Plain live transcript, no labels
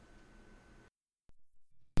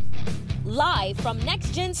Live from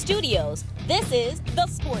Next Gen Studios, this is The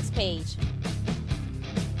Sports Page.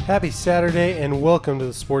 Happy Saturday and welcome to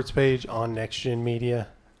The Sports Page on Next Gen Media.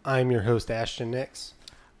 I'm your host, Ashton Nix.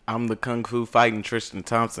 I'm the Kung Fu fighting Tristan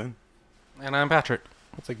Thompson. And I'm Patrick.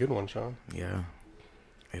 That's a good one, Sean. Yeah,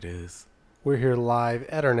 it is. We're here live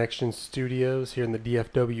at our Next Gen Studios here in the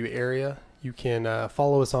DFW area. You can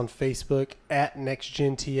follow us on Facebook at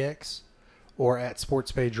NextGenTX or at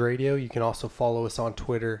Sports Page Radio. You can also follow us on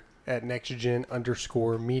Twitter at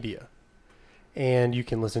NextGen_media. And you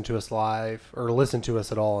can listen to us live or listen to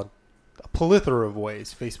us at all in a plethora of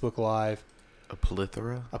ways. Facebook Live. A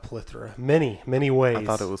plethora? A plethora. Many ways. I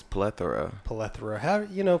thought it was plethora. Plethora. How,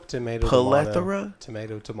 tomato, Plethora?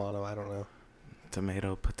 Tomato, I don't know.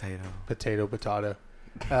 Tomato, potato. Potato.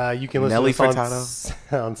 You can listen Nelly to us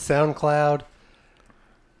on SoundCloud,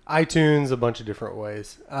 iTunes, a bunch of different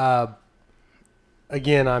ways.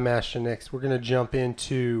 Again, I'm Ashton Nix. We're going to jump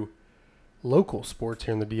into local sports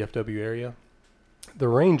here in the DFW area. The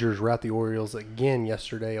Rangers rout the Orioles again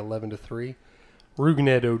yesterday, 11-3.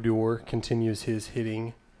 Rougned Odor continues his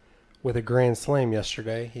hitting with a grand slam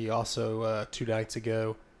yesterday. He also, 2 nights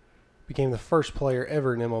ago, became the first player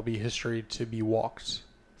ever in MLB history to be walked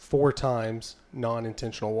 4 times,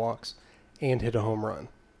 non-intentional walks, and hit a home run.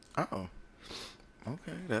 Oh.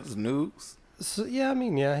 Okay, that's news. So, he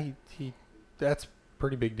that's a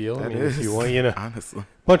pretty big deal. That if is, you want, honestly.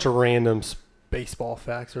 Bunch of random baseball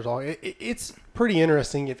facts. There's all. It's pretty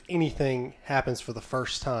interesting if anything happens for the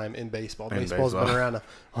first time in baseball. Baseball's been around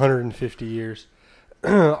 150 years.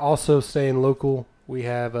 Also staying local, we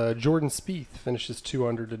have Jordan Spieth finishes 2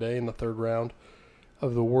 under today in the 3rd round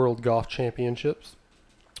of the World Golf Championships,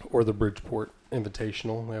 or the Bridgeport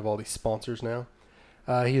Invitational. We have all these sponsors now.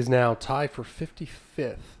 He is now tied for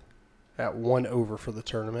 55th at 1 over for the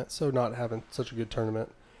tournament, so not having such a good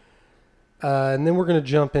tournament. And then we're going to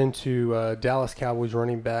jump into Dallas Cowboys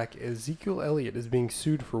running back Ezekiel Elliott is being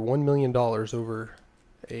sued for $1 million over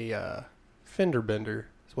a fender bender,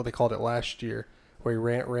 is what they called it last year, where he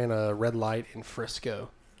ran a red light in Frisco.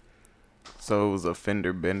 So it was a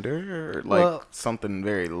fender bender, or something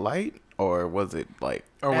very light, or was it like...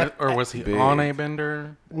 Or was he big on a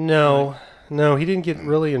bender? No, he didn't get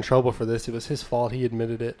really in trouble for this. It was his fault. He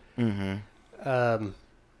admitted it. Mm-hmm.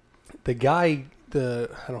 The guy... I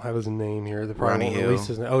don't have his name here. The Ronnie Hill.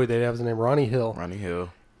 They have his name. Ronnie Hill. Ronnie Hill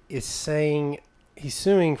Is saying he's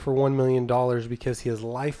suing for $1 million because he has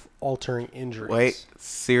life-altering injuries. Wait,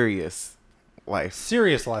 serious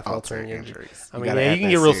life-altering injuries. I mean, you can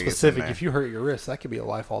get real specific. If you hurt your wrist, that could be a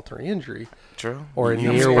life-altering injury. True. Or a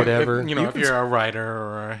knee or whatever. If you're a writer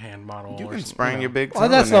or a hand model. You can sprain your big toe. Well,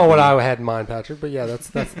 that's not what I had in mind, Patrick. But yeah, that's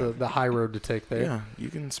the high road to take there. Yeah, you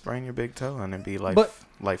can sprain your big toe and it'd be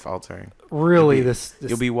life-altering. Really,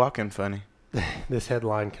 you'll be walking funny. This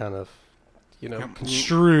headline kind of,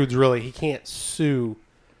 construed really. He can't sue.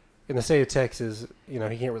 In the state of Texas, he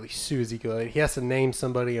can't really sue Ezekiel. He has to name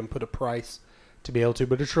somebody and put a price to be able to,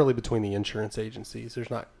 but it's really between the insurance agencies. There's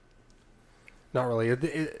not really.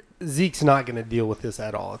 Zeke's not going to deal with this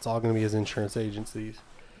at all. It's all going to be his insurance agencies.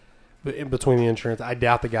 But in between the insurance, I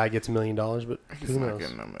doubt the guy gets $1 million, but who knows?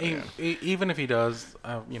 Even if he does,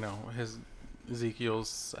 his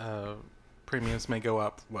Ezekiel's premiums may go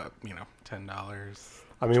up, $10.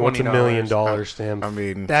 I mean, what's $1 million to him? I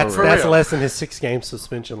mean, that's less than his 6-game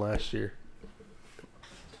suspension last year.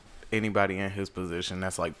 Anybody in his position,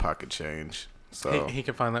 that's like pocket change. So he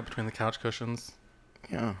can find that between the couch cushions.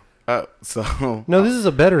 Yeah. No, this is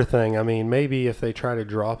a better thing. I mean, maybe if they try to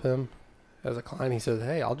drop him as a client, he says,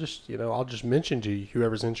 "Hey, I'll just mention to you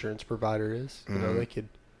whoever's insurance provider is. Mm-hmm. They could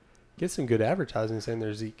get some good advertising saying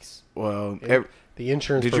they're Zeke's." Well, the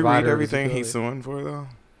insurance. Did you read everything he's suing for though?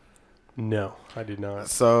 No, I did not.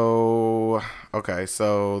 So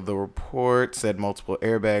the report said multiple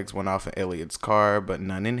airbags went off in Elliott's car, but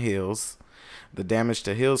none in Hill's. The damage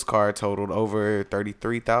to Hill's car totaled over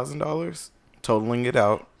 $33,000, totaling it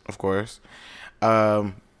out, of course.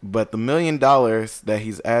 But the $1 million that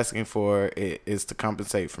he's asking for is to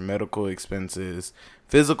compensate for medical expenses,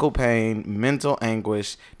 physical pain, mental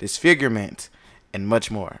anguish, disfigurement, and much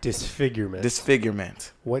more. Disfigurement.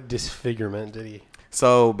 What disfigurement did he?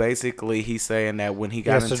 So basically, he's saying that when he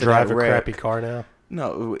got into to drive that a wreck, crappy car now.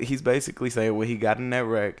 No, he's basically saying when he got in that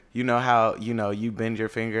wreck, you know how you bend your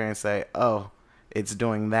finger and say, "Oh, it's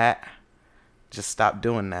doing that." Just stop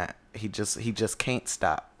doing that. He just can't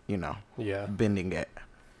stop. Bending it.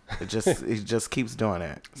 He just keeps doing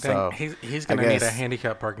it. So he's gonna need a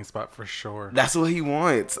handicap parking spot for sure. That's what he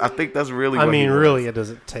wants. I think that's really. Really, it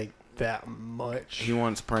doesn't take that much. He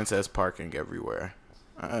wants princess parking everywhere,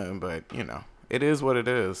 but it is what it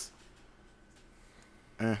is.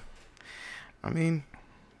 I mean,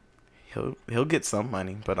 he'll get some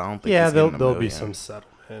money, but I don't think. Yeah, there'll be some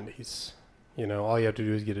settlement. He's, all you have to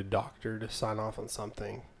do is get a doctor to sign off on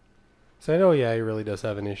something. Saying, oh yeah, he really does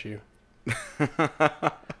have an issue.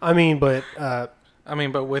 But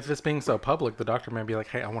with this being so public, the doctor may be like,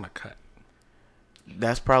 "Hey, I want to cut."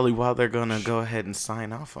 That's probably why they're gonna go ahead and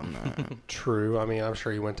sign off on that. True. I mean, I'm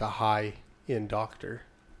sure he went to high-end doctor,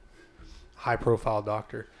 high-profile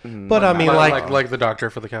doctor. But I mean, like the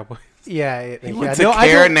doctor for the Cowboys. Yeah, he went to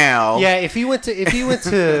Care Now. Yeah, if he went to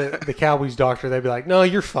the Cowboys doctor, they'd be like, "No,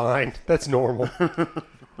 you're fine. That's normal."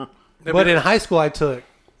 But in high school, I took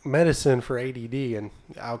medicine for ADD, and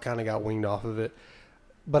I kind of got weaned off of it.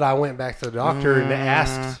 But I went back to the doctor and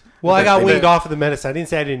asked. Well, I got weaned off of the medicine. I didn't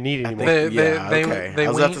say I didn't need it anymore. I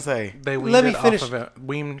was about to say. They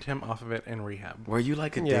weaned him off of it in rehab. Were you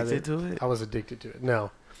addicted to it? I was addicted to it.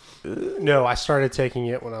 No, I started taking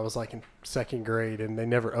it when I was in second grade, and they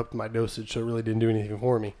never upped my dosage, so it really didn't do anything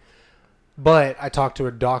for me. But I talked to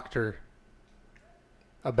a doctor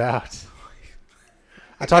about.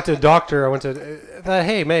 I thought,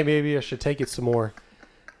 hey, maybe I should take it some more.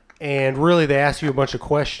 And really, they ask you a bunch of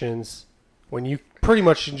questions when you pretty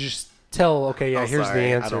much just tell, okay, yeah, here's the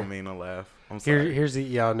answer. I don't mean to laugh. I'm sorry.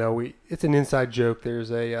 It's an inside joke.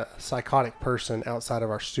 There's a psychotic person outside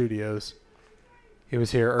of our studios. He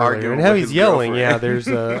was here earlier. And how he's yelling, there's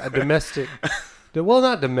a domestic. Well,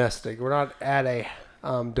 not domestic. We're not at a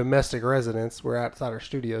domestic residence. We're outside our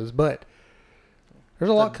studios. But there's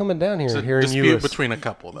a lot coming down here. It's a here dispute in Euless. Between a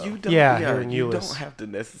couple, though. Here in Euless. You don't have to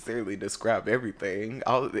necessarily describe everything.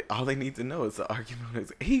 All they need to know is the argument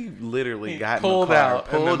is he literally got pulled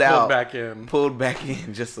back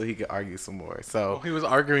in just so he could argue some more. So he was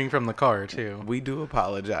arguing from the car too. We do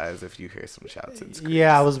apologize if you hear some shouts and screams.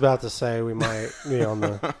 Yeah, I was about to say we might be on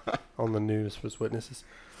the news as witnesses.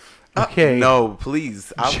 Okay, no,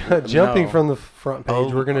 please. Jumping from the front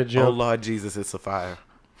page, we're gonna jump. Oh Lord Jesus, it's a fire.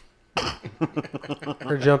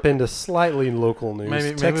 Or jump into slightly local news.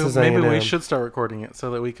 Maybe we should start recording it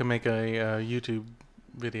so that we can make a YouTube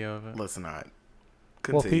video of it. Let's not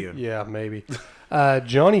continue. Maybe.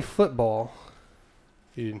 Johnny Football.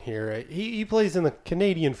 You didn't hear it. He plays in the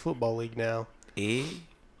Canadian Football League now. He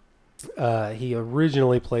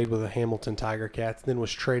originally played with the Hamilton Tiger Cats, then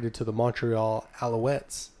was traded to the Montreal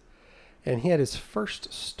Alouettes, and he had his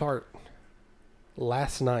first start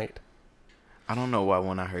last night. I don't know why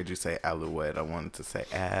when I heard you say Alouette, I wanted to say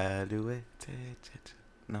Alouette.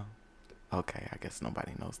 No. Okay, I guess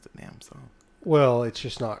nobody knows the damn song. Well, it's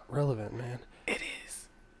just not relevant, man. It is.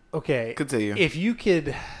 Okay. Continue. If you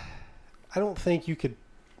could, I don't think you could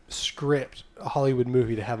script a Hollywood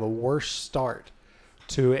movie to have a worse start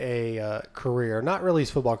to a career, not really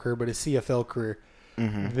his football career, but his CFL career,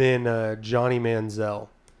 than Johnny Manziel.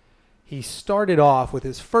 He started off with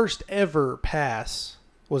his first ever pass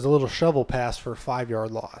was a little shovel pass for a 5-yard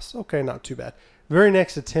loss. Okay, not too bad. Very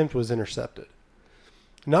next attempt was intercepted.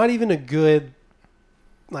 Not even a good,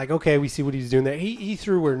 okay, we see what he's doing there. He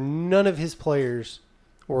threw where none of his players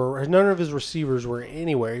or none of his receivers were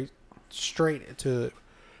anywhere, straight to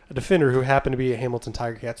a defender who happened to be a Hamilton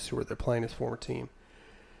Tiger Cats who were there playing his former team.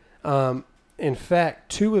 In fact,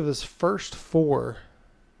 2 of his first 4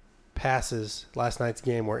 passes last night's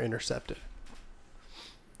game were intercepted.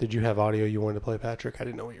 Did you have audio you wanted to play, Patrick? I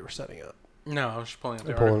didn't know what you were setting up. No, I was just pulling up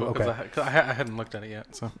the article because I hadn't looked at it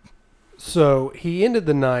yet. So he ended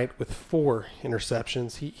the night with 4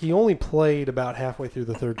 interceptions. He only played about halfway through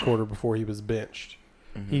the third quarter before he was benched.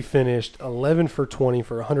 Mm-hmm. He finished 11 for 20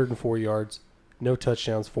 for 104 yards, no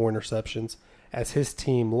touchdowns, 4 interceptions, as his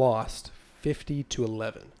team lost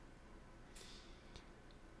 50-11.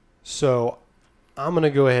 So I'm going to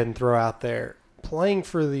go ahead and throw out there, playing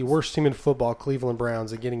for the worst team in football, Cleveland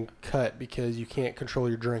Browns, and getting cut because you can't control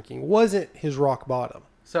your drinking wasn't his rock bottom.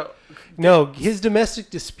 No, his domestic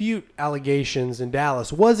dispute allegations in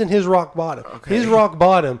Dallas wasn't his rock bottom. Okay. His rock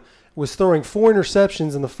bottom was throwing 4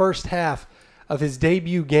 interceptions in the first half of his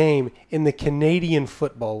debut game in the Canadian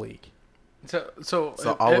Football League. So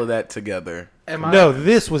all of that together.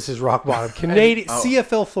 This was his rock bottom. Canadian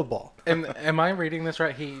CFL football. Am I reading this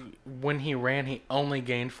right? When he ran, he only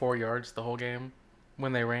gained 4 yards the whole game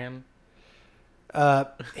when they ran.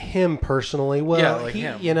 Him personally, well,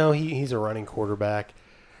 him. He's a running quarterback.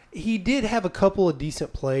 He did have a couple of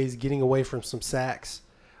decent plays, getting away from some sacks.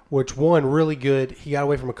 Which one really good? He got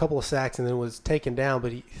away from a couple of sacks and then was taken down,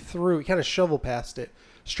 but he kind of shovel passed it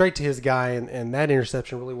straight to his guy, and that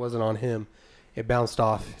interception really wasn't on him. It bounced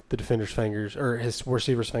off the defender's fingers, or his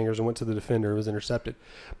receiver's fingers, and went to the defender. It was intercepted.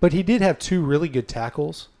 But he did have 2 really good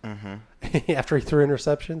tackles after he threw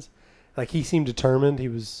interceptions. He seemed determined. He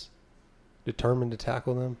was determined to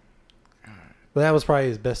tackle them. But that was probably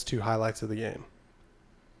his best 2 highlights of the game.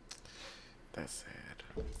 That's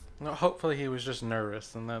sad. No, hopefully he was just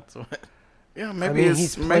nervous, and that's what. Yeah, maybe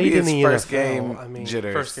he's maybe his first game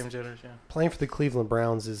jitters. First game jitters, yeah. Playing for the Cleveland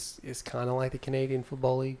Browns is kind of like the Canadian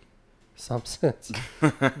Football League, in some sense.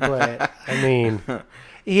 But I mean,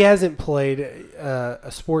 he hasn't played.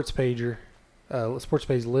 A Sports Page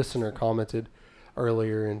listener commented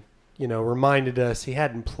earlier and reminded us he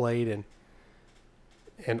hadn't played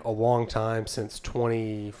in a long time, since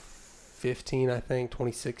 2015, I think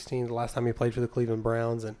 2016, the last time he played for the Cleveland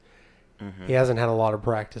Browns, and he hasn't had a lot of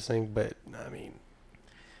practicing. But I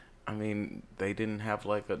mean, they didn't have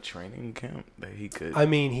like a training camp that he could. I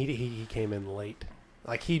mean, he came in late.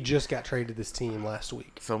 Like, he just got traded to this team last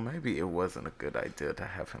week. So maybe it wasn't a good idea to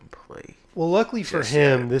have him play. Well, luckily for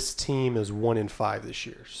him, this team is 1-5 this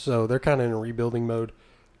year, so they're kind of in a rebuilding mode.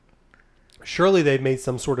 Surely they've made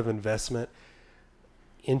some sort of investment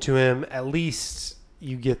into him. At least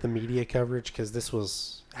you get the media coverage, because this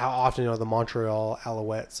was how often are the Montreal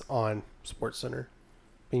Alouettes on SportsCenter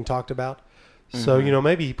being talked about. So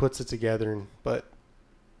maybe he puts it together, but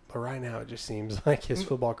right now it just seems like his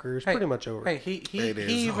football career is pretty much over. Hey, he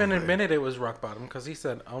even admitted it was rock bottom, because he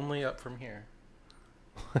said only up from here.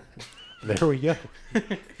 There we go.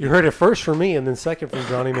 You heard it first from me, and then second from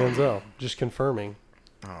Johnny Manziel, just confirming.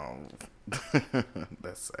 Oh,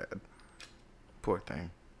 that's sad. Poor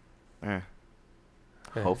thing.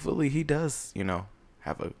 Hopefully he does,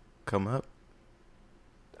 have a come up.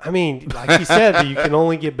 I mean, like he said, you can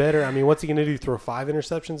only get better. I mean, what's he going to do? Throw 5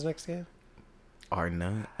 interceptions next game? Or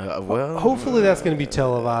none. Well, hopefully that's going to be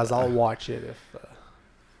televised. I'll watch it if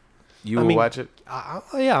you will watch it.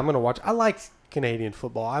 Yeah, I'm going to watch. I like Canadian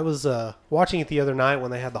football. I was watching it the other night when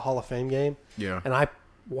they had the Hall of Fame game. Yeah, and I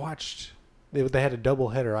watched. They had a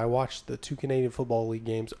doubleheader. I watched the 2 Canadian Football League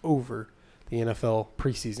games over the NFL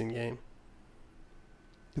preseason game.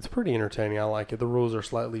 It's pretty entertaining. I like it. The rules are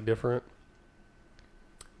slightly different,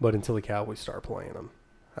 but until the Cowboys start playing them,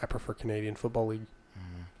 I prefer Canadian Football League.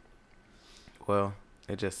 Well,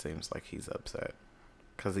 it just seems like he's upset,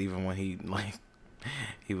 because even when he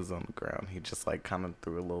was on the ground, he just kind of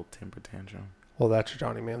threw a little temper tantrum. Well, that's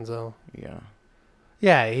Johnny Manziel.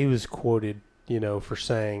 Yeah, he was quoted, for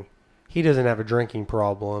saying he doesn't have a drinking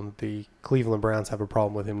problem. The Cleveland Browns have a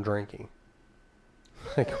problem with him drinking.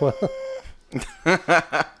 Well,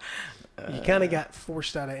 you kind of got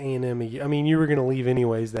forced out of A&M. I mean, you were going to leave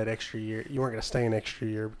anyways that extra year. You weren't going to stay an extra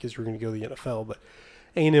year because you were going to go to the NFL, but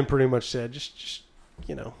A&M pretty much said, just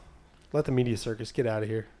let the media circus get out of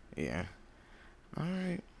here. Yeah. All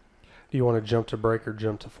right. Do you want to jump to break or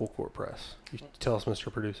jump to full court press? You tell us,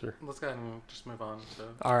 Mr. Producer. Let's go ahead and just move on. So.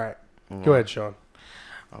 All right. Go ahead, Sean.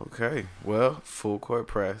 Okay. Well, full court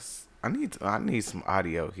press. I need some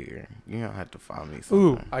audio here. You don't have to find me something.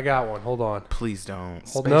 Ooh, I got one. Hold on. Please don't.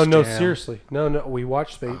 No, seriously. No, we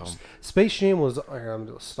watched Space Jam was... I'm going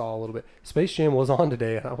to stall a little bit. Space Jam was on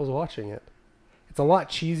today, and I was watching it. It's a lot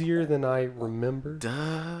cheesier than I remember.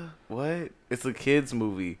 Duh. What? It's a kid's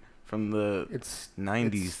movie from the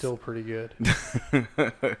 90s. It's still pretty good.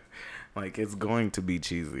 It's going to be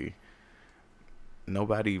cheesy.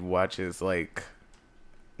 Nobody watches,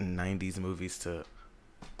 90s movies to...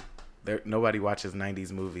 Nobody watches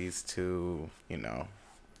 90s movies to,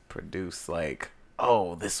 produce,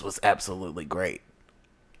 oh, this was absolutely great.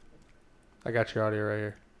 I got your audio right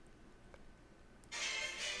here.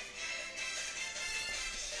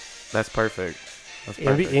 That's perfect.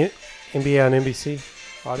 NBA on NBC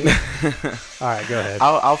audio? All right, go ahead.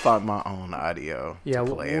 I'll find my own audio. Yeah,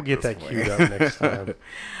 we'll get that queued up next time.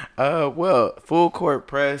 Well, full court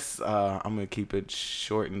press. I'm going to keep it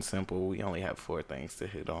short and simple. We only have 4 things to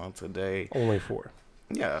hit on today. Only 4.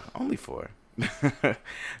 Yeah, only 4.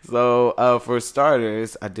 So, for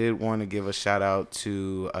starters, I did want to give a shout out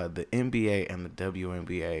to the NBA and the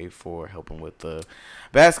WNBA for helping with the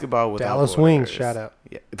basketball without Dallas borders. Wings, shout out.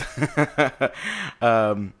 Yeah.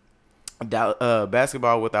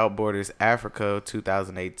 Basketball Without Borders Africa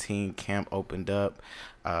 2018 camp opened up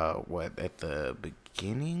at the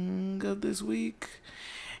beginning of this week,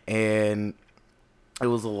 and it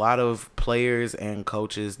was a lot of players and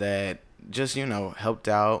coaches that just helped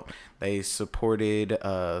out. They supported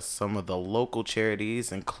some of the local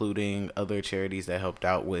charities, including other charities that helped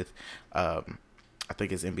out with I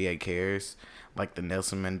think it's NBA Cares, like the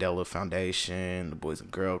Nelson Mandela Foundation, the Boys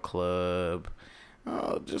and Girl Club.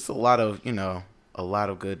 Just a lot of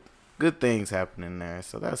good things happening there.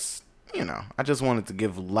 So that's, I just wanted to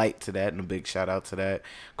give light to that and a big shout out to that.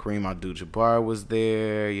 Kareem Abdul-Jabbar was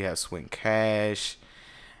there. You have Swin Cash.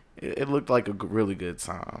 It looked like a really good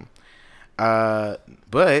time.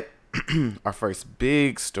 But our first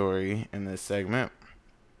big story in this segment,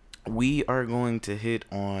 we are going to hit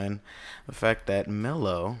on the fact that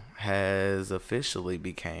Melo has officially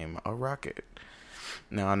became a Rocket.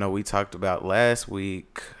 Now, I know we talked about last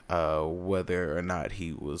week whether or not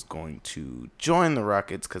he was going to join the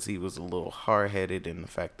Rockets because he was a little hard-headed in the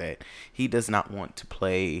fact that he does not want to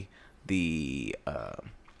play the I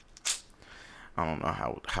don't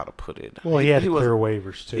know how to put it. Well, he had to clear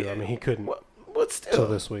waivers, too. Yeah, I mean, he couldn't but still, till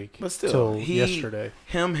this week. But still, yesterday.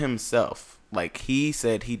 Himself, like, he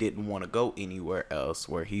said he didn't want to go anywhere else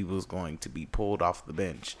where he was going to be pulled off the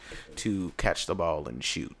bench to catch the ball and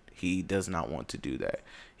shoot. He does not want to do that.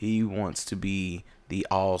 He wants to be the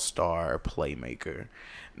all-star playmaker.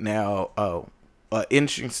 Now,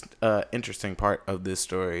 interesting part of this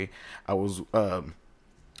story, I was while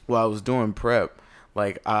I was doing prep,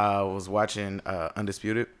 like I was watching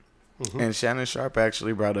Undisputed, and Shannon Sharp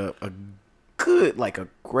actually brought up a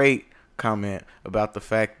great comment about the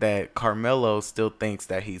fact that Carmelo still thinks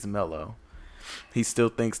that he's Melo. He still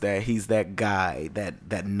thinks that he's that guy,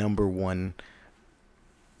 that number one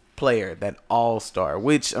player, that all-star,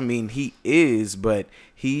 which, I mean, he is, but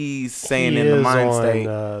he's saying in the mind state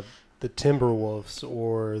the Timberwolves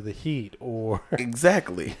or the Heat or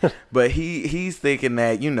exactly. But he's thinking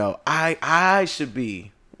that, you know, I should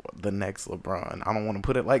be the next LeBron. I don't want to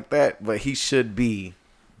put it like that, but he should be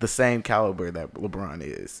the same caliber that LeBron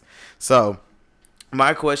is. So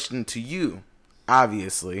my question to you,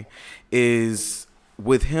 obviously, is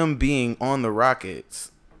with him being on the Rockets,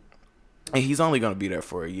 and he's only going to be there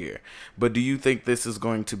for a year, but do you think this is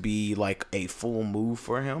going to be like a full move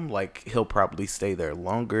for him? Like, he'll probably stay there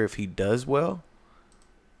longer if he does well?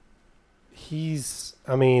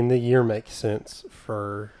 I mean, the year makes sense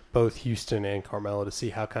for both Houston and Carmelo to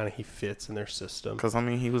see how kind of he fits in their system. Because, I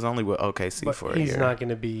mean, he was only with OKC for a year. He's not going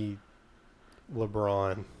to be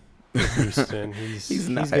LeBron with Houston. He's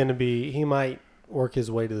going to be – he might work his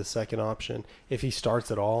way to the second option if he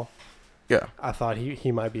starts at all. Yeah. I thought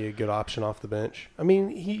he might be a good option off the bench. I mean,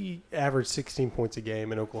 he averaged 16 points a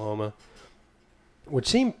game in Oklahoma, which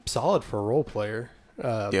seemed solid for a role player.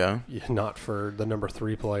 Not for the number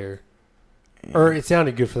 3 player. Yeah. Or it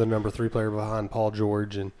sounded good for the number 3 player behind Paul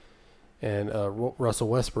George and Russell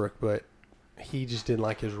Westbrook, but he just didn't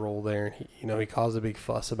like his role there. And he caused a big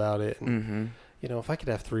fuss about it. And, if I could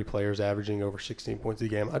have 3 players averaging over 16 points a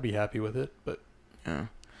game, I'd be happy with it. But yeah.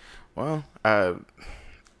 Well, I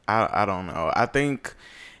don't know. I think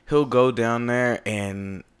he'll go down there,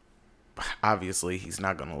 and obviously he's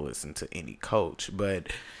not going to listen to any coach. But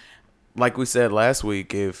like we said last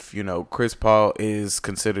week, if, Chris Paul is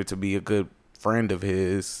considered to be a good friend of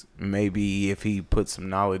his, maybe if he puts some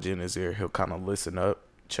knowledge in his ear, he'll kind of listen up,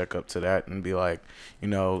 check up to that, and be like,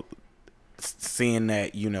 seeing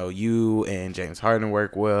that, you and James Harden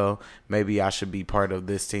work well, maybe I should be part of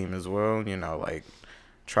this team as well, like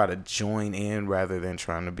try to join in rather than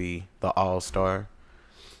trying to be the all-star.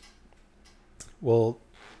 Well,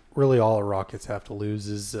 really all the Rockets have to lose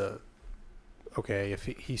is, if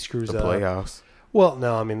he screws up. The playoffs. Well,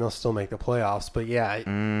 no, I mean, they'll still make the playoffs. But, yeah,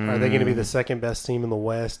 are they going to be the second-best team in the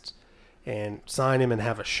West and sign him and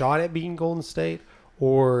have a shot at beating Golden State?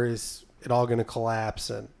 Or is it all going to collapse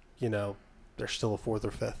and, they're still a fourth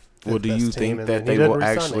or fifth Well, do you think that they will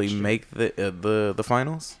actually make the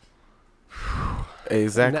finals?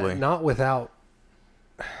 Exactly. Not without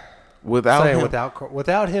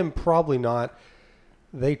him, probably not.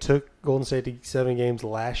 They took Golden State to 7 games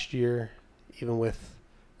last year, even with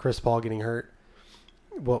Chris Paul getting hurt.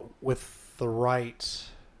 But with the right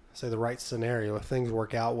scenario, if things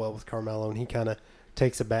work out well with Carmelo and he kind of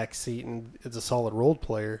takes a back seat and is a solid role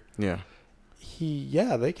player, they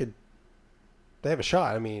have a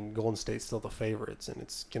shot. I mean, Golden State's still the favorites, and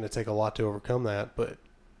it's going to take a lot to overcome that, but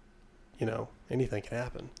anything can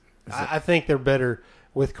happen. I think they're better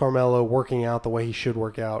with Carmelo working out the way he should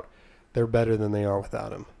work out. They're better than they are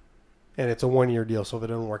without him. And it's a 1-year deal, so if it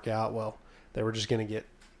doesn't work out, well, they were just going to get,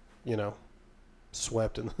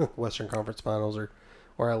 swept in the Western Conference Finals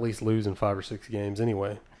or at least lose in 5 or 6 games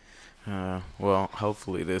anyway. Well,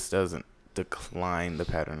 hopefully this doesn't decline the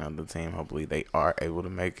pattern of the team. Hopefully they are able to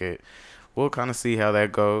make it. We'll kind of see how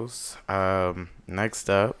that goes. Next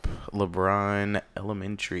up, LeBron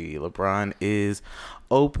Elementary. LeBron is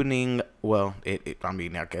opening. Well, I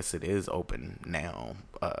guess it is open now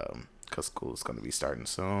because school is going to be starting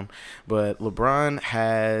soon. But LeBron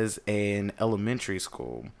has an elementary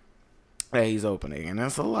school that he's opening, and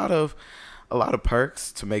there's a lot of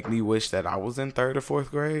perks to make me wish that I was in 3rd or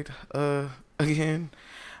 4th grade again.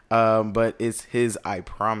 But it's his I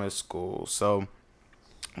Promise school. So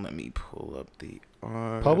let me pull up the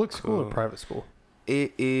article. Public school or private school?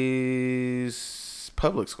 It is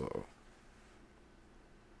public school.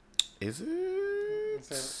 Is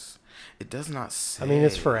it? It does not say. I mean,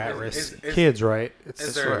 it's for at-risk kids, right?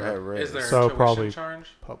 Is for there at-risk. a So tuition probably charge?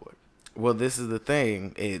 public. Well, this is the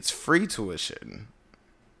thing. It's free tuition.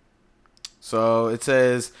 So it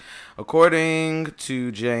says, according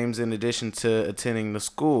to James, in addition to attending the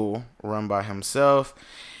school run by himself,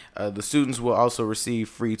 the students will also receive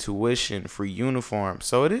free tuition, free uniforms.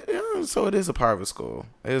 So it is a private school.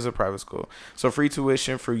 It is a private school. So free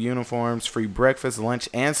tuition, free uniforms, free breakfast, lunch,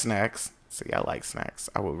 and snacks. See, I like snacks.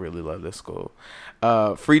 I would really love this school.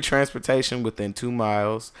 Free transportation within 2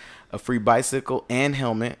 miles, a free bicycle and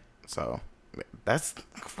helmet. So that's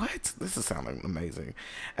what? This is sounding amazing.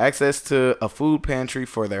 Access to a food pantry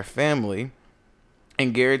for their family,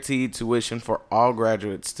 and guaranteed tuition for all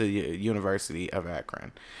graduates to the University of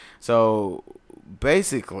Akron. So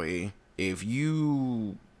basically, if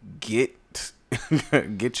you get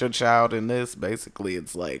your child in this, basically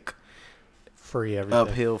it's like Free everything.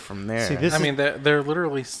 uphill from there. See, this I mean, they're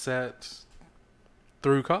literally set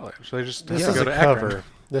through college. They just This have is to a go to cover. Akron.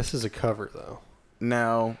 This is a cover, though.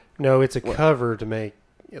 Now, No, it's a What? cover to make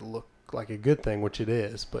it look like a good thing, which it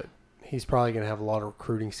is. But he's probably going to have a lot of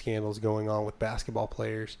recruiting scandals going on with basketball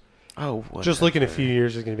players. Just look in a few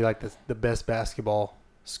years, it's going to be like the best basketball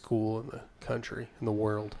school in the country, in the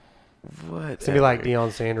world. What? It's going to be like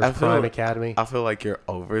Deion Sanders' Prime Academy. I feel like you're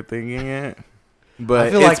overthinking it. But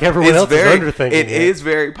I feel like everyone else is underthinking it. It it. is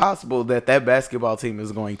very possible that basketball team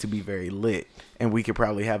is going to be very lit, and we could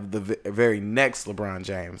probably have the very next LeBron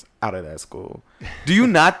James out of that school. Do you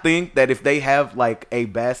not think that if they have like a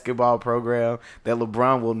basketball program, that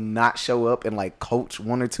LeBron will not show up and like coach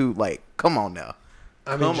one or two? Like, come on now.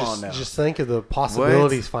 I mean, Come on now. just think of the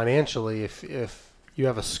possibilities financially. If you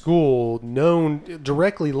have a school known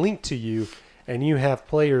directly linked to you, and you have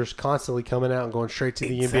players constantly coming out and going straight to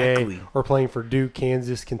the Exactly. NBA or playing for Duke,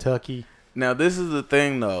 Kansas, Kentucky. Now, this is the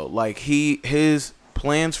thing, though. Like, his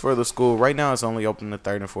plans for the school right now is only open to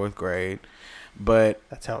 3rd and 4th grade, but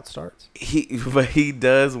That's how it starts. he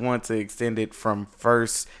does want to extend it from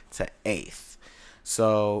 1st to 8th.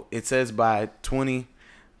 So it says by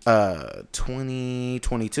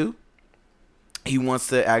 2022, he wants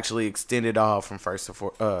to actually extend it all from 1st to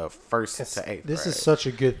 8th. This grade. is such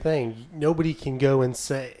a good thing. Nobody can go and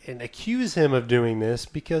say and accuse him of doing this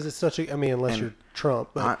because it's such a. I mean, unless you're Trump.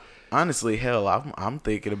 But Honestly, hell, I'm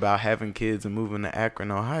thinking about having kids and moving to Akron,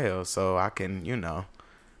 Ohio, so I can, be don't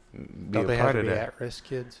a they part have to of be that. at-risk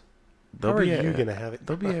kids? They'll How are be you gonna have it?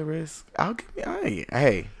 They'll be at risk.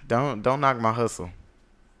 Hey, don't knock my hustle.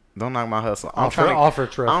 Don't knock my hustle. I'm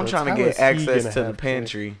trying to get access to the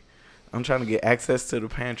pantry. I'm trying to get access to the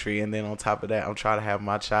pantry, and then on top of that, I'm trying to have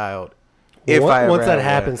my child. Once that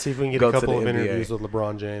happens, see if we can get a go to couple the of NBA. interviews with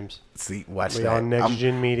LeBron James. See, watch We that on Next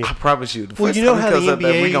Gen Media. I promise you. Well, you know how the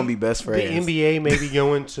NBA, we're gonna be best friends. The NBA may be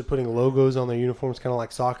going to putting logos on their uniforms, kind of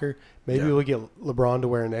like soccer. Maybe we'll get LeBron to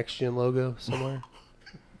wear a Next Gen logo somewhere.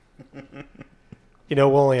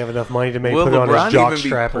 We'll only have enough money to maybe put it on his jock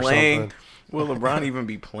strap or something. Will LeBron even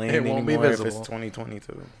be playing It won't be anymore if it's visible.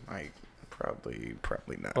 2022? Like,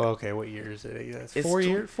 probably not. Well, okay, what year is it? That's It's 4 tw-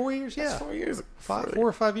 years. 4 years, It's yeah. 4 years. 4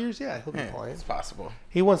 or 5 years, yeah. He'll be Yeah, playing. it's possible.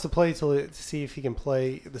 He wants to play to see if he can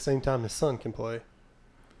play at the same time his son can play.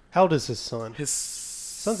 How old is his son? His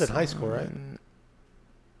son's in high school, right?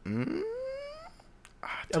 Mm,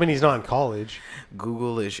 I mean, he's not in college.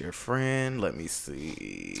 Google is your friend. Let me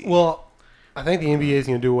see. Well, I think the NBA is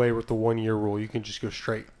going to do away with the 1 year rule. You can just go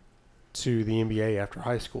straight to the NBA after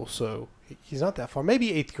high school. So he's not that far. Maybe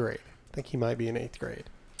 8th grade. I think he might be in 8th grade.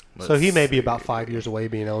 So he may be about 5 years away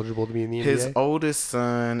being eligible to be in the NBA. His oldest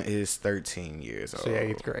son is 13 years old. So yeah,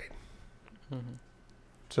 8th grade. Mm-hmm.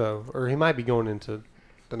 So, or he might be going into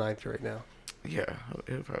the 9th grade now. Yeah,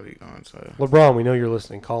 he'll probably go on to. LeBron, we know you're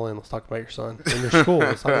listening. Call in. Let's talk about your son and your school.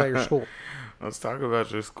 Let's talk about your school. Let's talk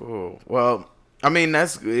about your school. Well, I mean,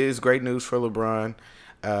 is great news for LeBron.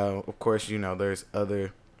 Of course, there's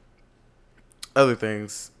other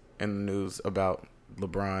things in the news about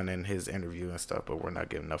LeBron and his interview and stuff, but we're not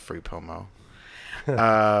getting enough free promo.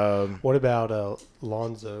 What about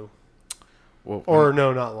Lonzo? Well, Or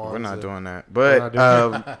no, not Lonzo. we're not doing that. We're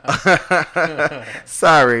not But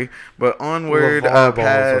sorry, but onward LeVar Ball is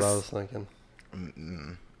past. what I was thinking.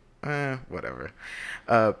 Whatever.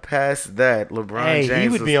 Past that, LeBron Hey, James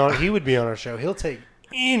he would be on our show. He'll take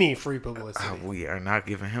any free publicity. we are not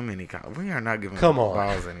giving him any. We are not giving Come on.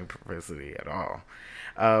 Balls any publicity at all.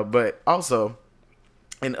 But also,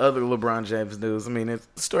 in other LeBron James news, I mean, the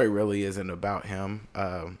story really isn't about him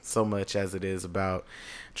so much as it is about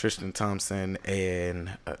Tristan Thompson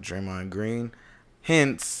and Draymond Green.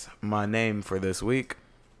 Hence my name for this week.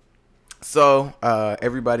 So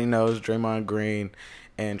everybody knows Draymond Green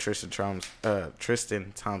and Tristan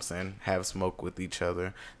Thompson have smoke with each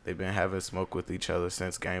other. They've been having smoke with each other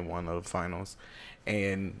since Game 1 of the finals.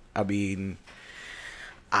 And, I mean,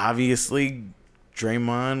 obviously,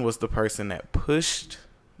 Draymond was the person that pushed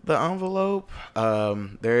the envelope.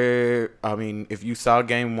 If you saw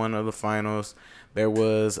Game 1 of the finals, there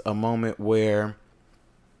was a moment where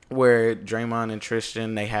Draymond and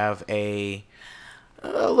Tristan, they have a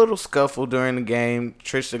little scuffle during the game.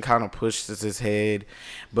 Tristan kind of pushes his head.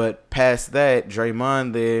 But past that,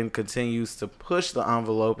 Draymond then continues to push the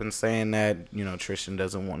envelope and saying that, Tristan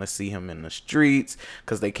doesn't want to see him in the streets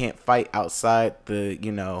because they can't fight outside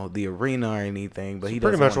the arena or anything. But he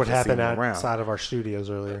doesn't pretty much want what to see him happened around. outside of our studios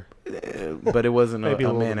earlier. But it wasn't a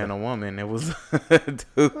man bit. and a woman. It was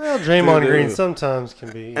Well, Draymond Green sometimes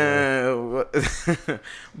can be.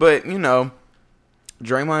 But,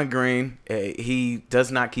 Draymond Green, he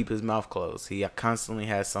does not keep his mouth closed. He constantly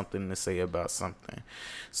has something to say about something.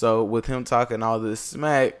 So with him talking all this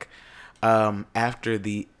smack, after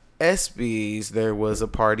the ESPYs, there was a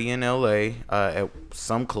party in LA at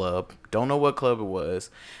some club. Don't know what club it was,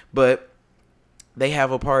 but they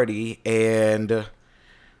have a party, and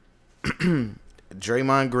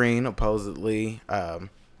Draymond Green supposedly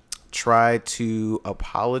tried to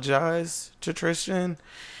apologize to Tristan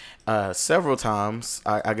several times.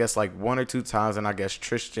 I guess like one or two times, and I guess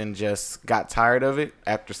Tristan just got tired of it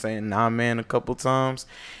after saying "nah, man" a couple times,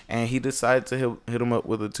 and he decided to hit him up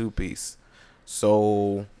with a 2-piece.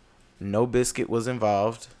 So no biscuit was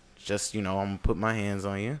involved. Just, I'm gonna put my hands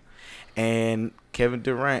on you. And Kevin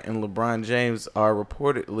Durant and LeBron James are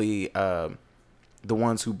reportedly the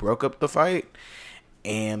ones who broke up the fight,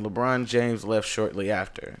 and LeBron James left shortly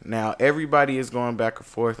after. Now, everybody is going back and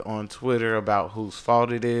forth on Twitter about whose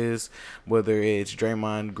fault it is, whether it's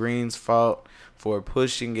Draymond Green's fault for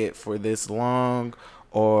pushing it for this long,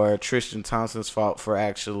 or Tristan Thompson's fault for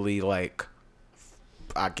actually,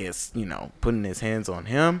 putting his hands on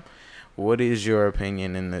him. What is your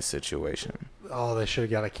opinion in this situation? Oh, they should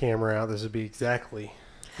have got a camera out. This would be exactly,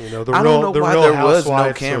 I don't know why there was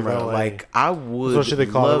no camera. I would. What should they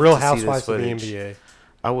call it? Real Housewives of the NBA.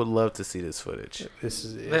 I would love to see this footage. This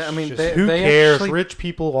is. Who cares? Actually, rich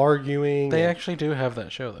people arguing. They actually do have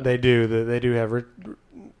that show, though. They do. They do have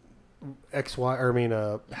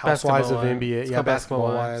Housewives of NBA. Yeah,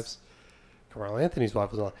 Basketball Wives. Carmelo Anthony's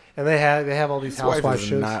wife was on, and they have all these Housewives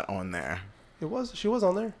shows. Not on there. She was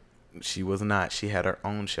on there. She was not. She had her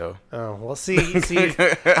own show. Oh well, see,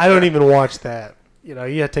 I don't even watch that. You have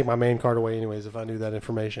to take my main card away anyways if I knew that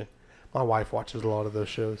information. My wife watches a lot of those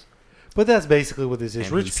shows. But that's basically what this is.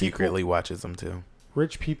 And he secretly watches them too.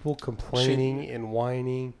 Rich people complaining and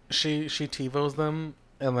whining. She TiVos them,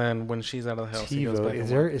 and then when she's out of the house, he goes back.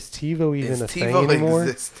 Is TiVo even a thing anymore?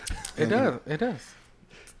 It does. It does.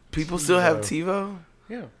 People still have TiVo?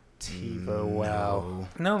 Yeah. TiVo, wow.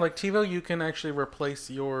 No, like TiVo, you can actually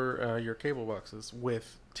replace your cable boxes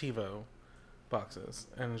with TiVo boxes,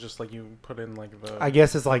 and it's just like you put in like the. I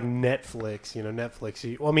guess it's like Netflix.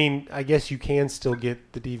 Netflix. I guess you can still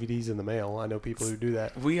get the DVDs in the mail. I know people who do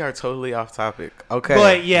that. We are totally off topic. Okay,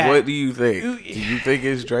 but yeah, what do you think? Do you think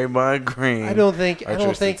it's Draymond Green? I don't think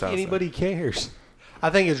anybody cares.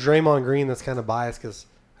 I think it's Draymond Green that's kind of biased because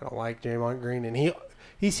I don't like Draymond Green, and he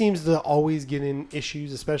seems to always get in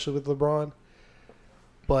issues, especially with LeBron.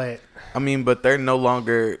 But but they're no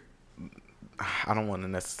longer. I don't want to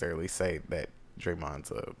necessarily say that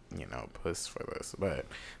Draymond's a puss for this, but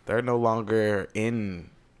they're no longer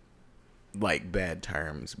in bad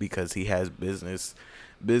terms because he has businesses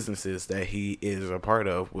that he is a part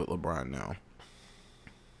of with LeBron now.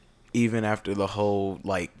 Even after the whole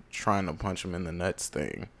trying to punch him in the nuts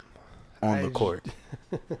thing on the court.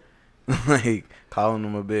 Calling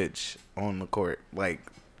him a bitch on the court,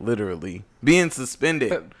 literally being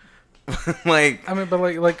suspended.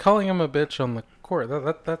 But calling him a bitch on the court,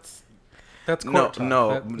 that's court talk.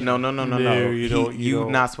 No. You're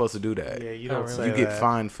not supposed to do that. Yeah, you don't say You get that.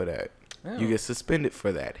 fined for that. Oh. You get suspended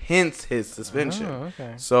for that. Hence his suspension. Oh,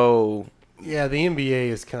 okay. So yeah, the NBA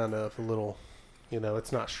is kind of a little,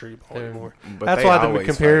 it's not street ball anymore. But that's why the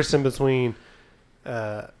comparison between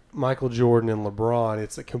Michael Jordan and LeBron,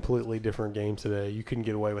 it's a completely different game today. You couldn't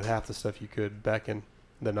get away with half the stuff you could back in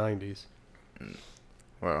the 90s.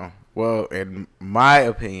 Well, in my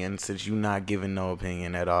opinion, since you're not giving no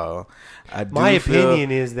opinion at all, my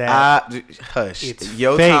opinion is that hush. It's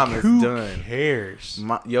your fake. time is Who done. cares?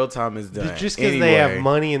 Your time is done. Just because they have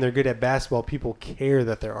money and they're good at basketball, people care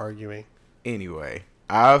that they're arguing. Anyway,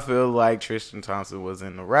 I feel like Tristan Thompson was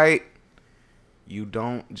in the right. You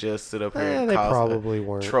don't just sit up here and They probably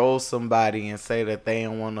weren't. troll somebody and say that they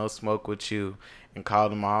don't want no smoke with you and call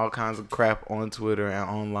them all kinds of crap on Twitter and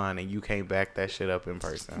online, and you can't back that shit up in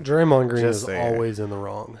person. Draymond Green Just is saying. always in the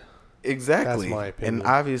wrong. Exactly. That's my opinion. And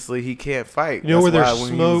obviously he can't fight. You know, That's where why there's when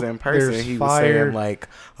smoke, he was in person, there's he fire. was saying like,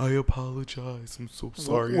 I apologize. I'm so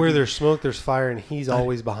sorry. Where there's smoke, there's fire, and he's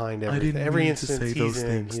always behind everything. didn't Every mean to instance say those he's in,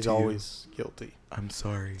 things he's to you. always guilty. I'm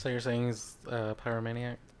sorry. So you're saying he's a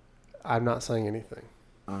pyromaniac? I'm not saying anything,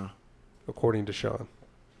 according to Sean.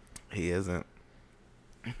 He isn't.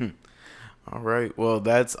 All right. Well,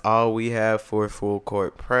 that's all we have for Full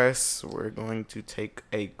Court Press. We're going to take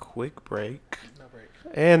a quick break. No break.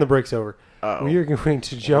 And the break's over. Uh-oh. We are going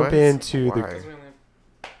to jump What? into Why? Because we only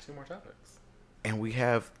have 2 more topics. And we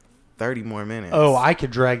have 30 more minutes. Oh, I could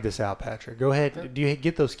drag this out, Patrick. Go ahead. Do you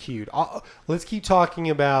get those queued? Let's keep talking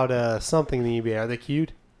about something in the NBA. Are they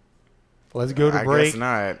queued? Let's go to I break. guess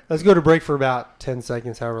not. Let's go to break for about 10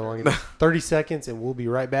 seconds, however long it is. 30 seconds, and we'll be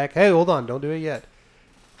right back. Hey, hold on. Don't do it yet.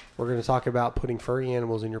 We're going to talk about putting furry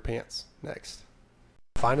animals in your pants next.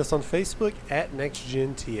 Find us on Facebook at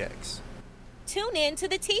NextGenTX. Tune in to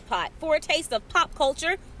the Teapot for a taste of pop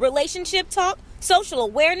culture, relationship talk, social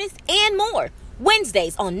awareness, and more.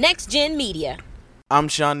 Wednesdays on Next Gen Media. I'm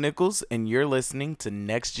Sean Nichols, and you're listening to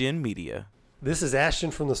Next Gen Media. This is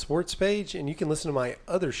Ashton from the Sports Page, and you can listen to my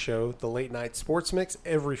other show, The Late Night Sports Mix,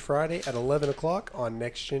 every Friday at 11 o'clock on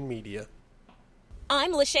Next Gen Media.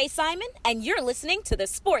 I'm Lachey Simon, and you're listening to the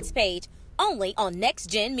Sports Page, only on Next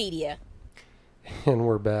Gen Media. And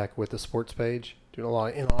we're back with the Sports Page, doing a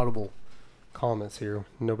lot of inaudible comments here.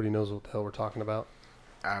 Nobody knows what the hell we're talking about.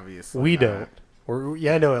 Obviously. We not. don't.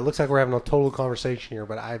 I know. It looks like we're having a total conversation here,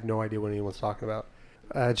 but I have no idea what anyone's talking about.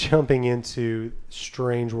 Jumping into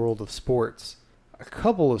strange world of sports. A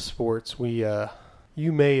couple of sports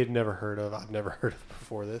you may have never heard of. I've never heard of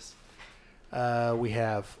before this. We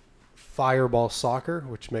have fireball soccer,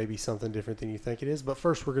 which may be something different than you think it is. But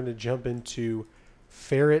first, we're going to jump into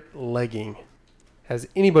ferret legging. Has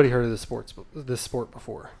anybody heard of this sport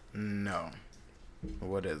before? No.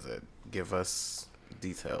 What is it? Give us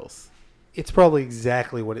details. It's probably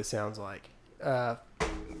exactly what it sounds like. I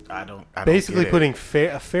don't Basically get it. putting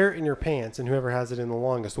a ferret in your pants, and whoever has it in the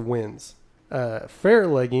longest wins. Ferret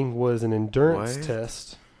legging was an endurance What?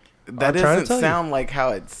 test. That I'm trying to doesn't tell you. sound like how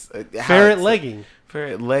it's... Ferret legging.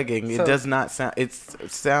 Ferret legging. So- It does not sound... It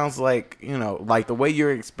sounds like, like the way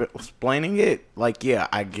you're explaining it, like, yeah,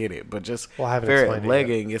 I get it. But just Well, I haven't ferret explained it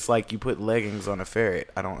legging, it's like you put leggings on a ferret.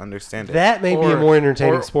 I don't understand it. That may be a Or- more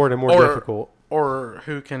entertaining or- sport and more or- difficult. Or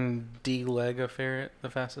who can de-leg a ferret the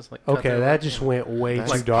fastest? Like cut Okay, their that leg? just went way That's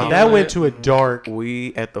too like dark. pop That it. went to a dark...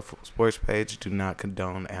 We at the sports page do not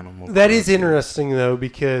condone animal That is cruelty. interesting, though,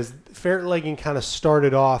 because ferret legging kind of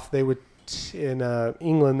started off. They would, in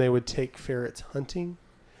England, they would take ferrets hunting,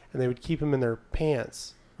 and they would keep them in their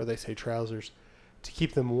pants, or they say trousers, to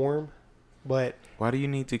keep them warm. But Why do you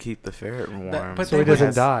need to keep the ferret warm? but so they it doesn't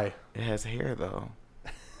has- die. It has hair, though.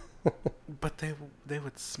 But they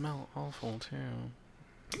would smell awful too.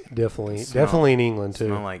 Definitely Smell- in England, too.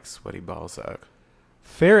 Smell like sweaty ball sack.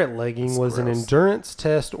 Ferret legging That's was an gross. endurance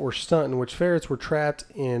test or stunt in which ferrets were trapped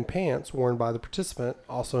in pants worn by the participant,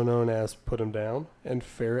 also known as put 'em down and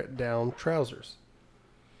ferret down trousers.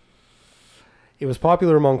 It was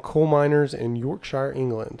popular among coal miners in Yorkshire,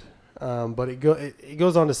 England. But it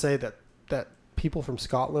goes on to say that people from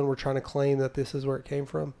Scotland were trying to claim that this is where it came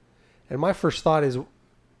from. And my first thought is,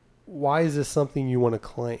 why is this something you want to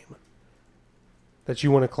claim? That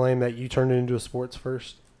you want to claim that you turned it into a sport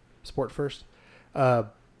first?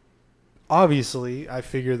 Obviously, I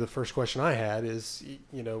figure the first question I had is,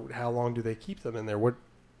 how long do they keep them in there? What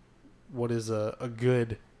is a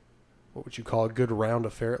good, what would you call a good round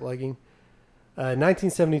of ferret legging? In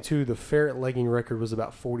 1972, the ferret legging record was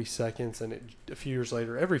about 40 seconds, and a few years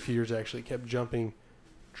later, every few years actually, it kept jumping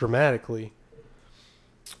dramatically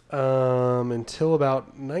until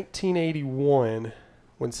about 1981,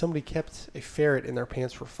 when somebody kept a ferret in their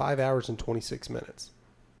pants for 5 hours and 26 minutes.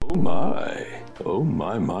 Oh my. Oh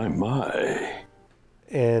my, my, my.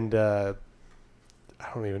 And I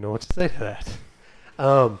don't even know what to say to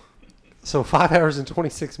that. So 5 hours and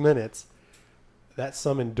 26 minutes, that's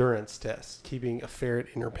some endurance test, keeping a ferret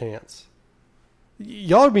in your pants.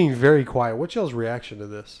 Y'all are being very quiet. What's y'all's reaction to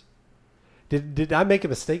this? Did I make a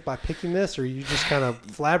mistake by picking this, or are you just kind of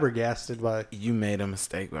flabbergasted by... You made a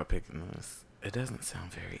mistake by picking this. It doesn't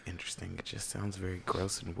sound very interesting. It just sounds very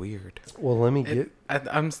gross and weird. Well, let me get...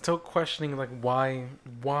 I'm still questioning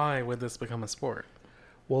why would this become a sport?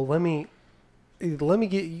 Well, let me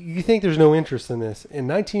get... You think there's no interest in this. In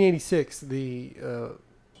 1986, the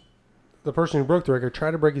person who broke the record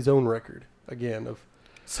tried to break his own record. again.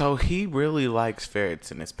 So he really likes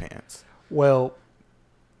ferrets in his pants. Well,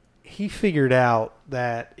 he figured out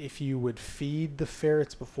that if you would feed the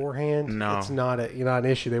ferrets beforehand, it's not an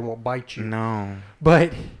issue. They won't bite you. No.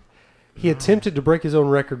 But he attempted to break his own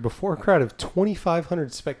record before a crowd of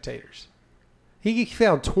 2,500 spectators. He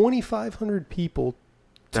found 2,500 people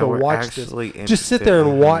to watch this. Just sit there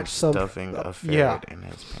and watch stuffing a ferret in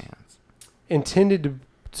his pants. Intended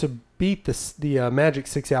to beat the magic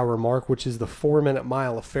 6-hour mark, which is the 4-minute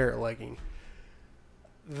mile of ferret legging.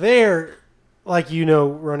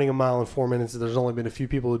 Running a mile in 4 minutes, there's only been a few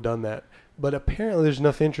people who've done that. But apparently there's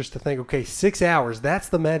enough interest to think, okay, 6 hours, that's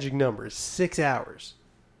the magic number, is 6 hours.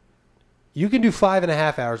 You can do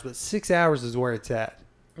 5.5 hours, but 6 hours is where it's at.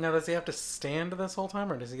 Now, does he have to stand this whole time,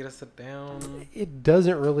 or does he get to sit down? It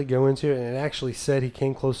doesn't really go into it, and it actually said he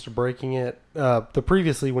came close to breaking it.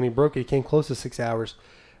 Previously, when he broke it, he came close to 6 hours.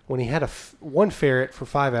 When he had one ferret for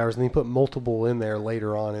 5 hours, and then he put multiple in there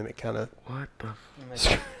later on, and it kind of... What the...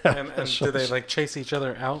 And do they, chase each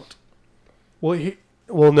other out?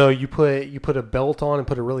 Well, no, you put a belt on and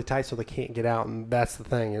put it really tight so they can't get out, and that's the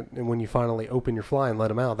thing. And when you finally open your fly and let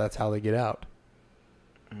them out, that's how they get out.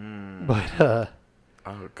 But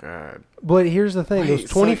oh God! But here's the thing: those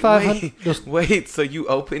 2,500. Wait, so you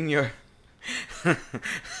open your? Well,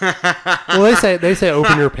 they say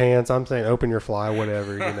open your pants. I'm saying open your fly,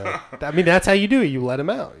 whatever. I mean, that's how you do it. You let them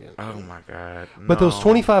out. Oh my God! But those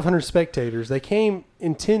 2,500 spectators, they came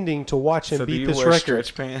intending to watch him beat this record.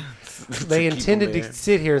 Stretch pants? They intended to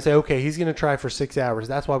sit here and say, okay, he's going to try for 6 hours.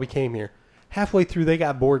 That's why we came here. Halfway through, they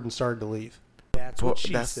got bored and started to leave. That's what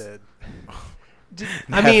she said.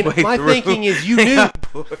 I mean, my thinking is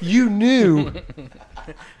you knew.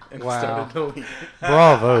 Wow.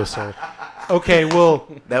 Bravo, sir. Okay, well.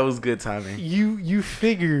 That was good timing. You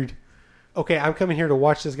figured, okay, I'm coming here to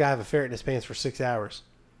watch this guy have a ferret in his pants for 6 hours.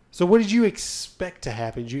 So what did you expect to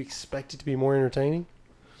happen? Did you expect it to be more entertaining?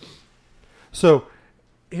 So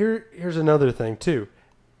here's another thing, too.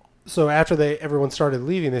 So after everyone started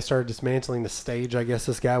leaving, they started dismantling the stage I guess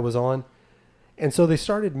this guy was on. And so they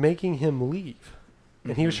started making him leave.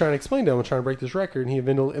 And he was trying to explain to them, trying to break this record, and he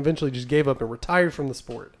eventually just gave up and retired from the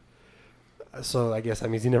sport. So I guess that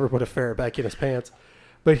means he never put a ferret back in his pants.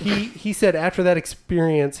 But he said after that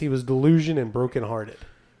experience, he was delusioned and brokenhearted.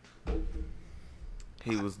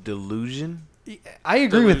 He was delusion? I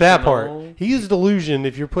agree with that part. He is delusion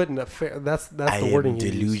if you're putting a ferret. That's the wording he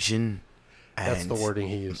used. Delusion. That's the wording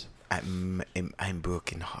he used. I'm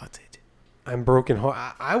brokenhearted. I'm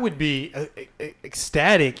brokenhearted. I would be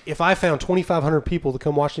ecstatic if I found 2,500 people to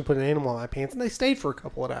come watch me put an animal in my pants, and they stayed for a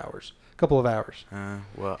couple of hours.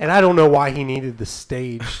 Well, and I don't know why he needed the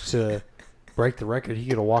stage to break the record. He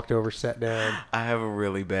could have walked over, sat down. I have a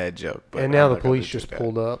really bad joke, but and now the police just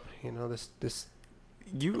pulled up. This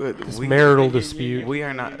marital dispute. We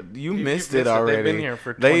are not. You missed it already. They've been here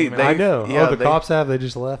for 20 minutes. I know. Yeah, the cops have. They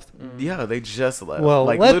just left. Yeah, they just left. Well,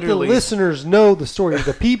 let the listeners know the story.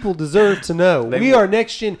 The people deserve to know. We are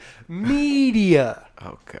Next Gen Media.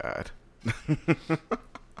 Oh God.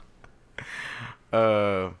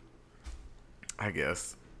 I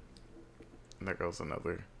guess there goes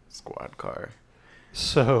another squad car.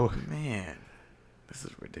 So, man, this is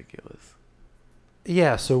ridiculous.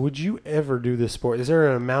 Yeah, so would you ever do this sport? Is there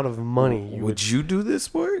an amount of money would you do this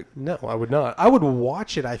sport? No, I would not. I would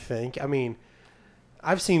watch it, I think. I mean,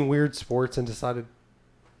 I've seen weird sports and decided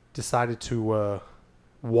to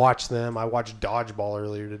watch them. I watched dodgeball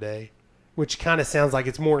earlier today, which kind of sounds like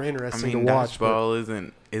it's more interesting to watch.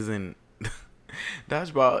 Dodgeball isn't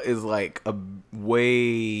dodgeball is like a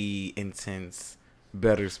way intense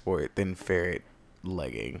better sport than ferret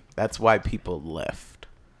legging. That's why people left.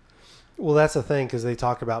 Well, that's the thing, because they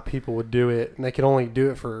talk about people would do it, and they could only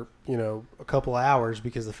do it for, a couple of hours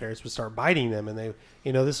because the ferrets would start biting them. And they,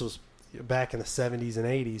 this was back in the 70s and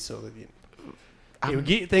 80s, so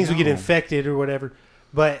things would get infected or whatever.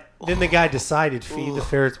 But then the guy decided to feed the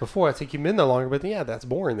ferrets before. I think you've been there longer, but yeah, that's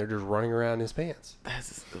boring. They're just running around in his pants.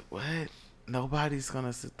 That's what? Nobody's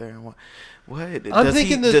gonna sit there and watch. What?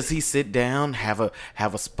 Does he sit down, have a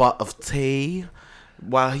spot of tea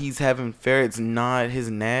while he's having ferrets nod his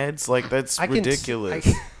nads? Like, that's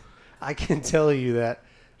ridiculous. I can tell you that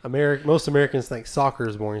most Americans think soccer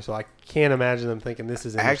is boring, so I can't imagine them thinking this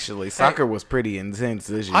is interesting. Actually, soccer was pretty intense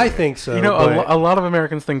this year. I think so. A lot of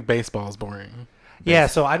Americans think baseball is boring. Yeah,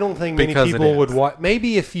 so I don't think many people would watch.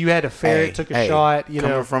 Maybe if you had a ferret, took a shot,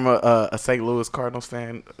 coming from a St. Louis Cardinals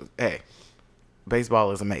fan,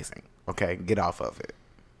 baseball is amazing. Okay, get off of it.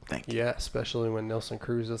 Thank you. Yeah, especially when Nelson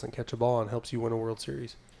Cruz doesn't catch a ball and helps you win a World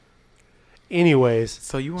Series. Anyways.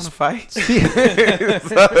 So you want to fight? Speaking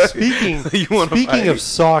of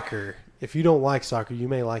soccer, if you don't like soccer, you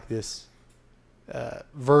may like this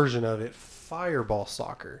version of it, Fireball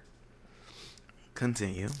Soccer.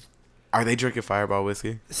 Continue. Are they drinking Fireball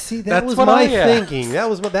whiskey? See, that That's was what my I thinking.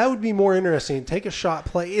 That would be more interesting. Take a shot,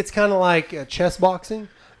 play. It's kind of like chess boxing.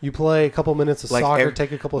 You play a couple minutes of soccer,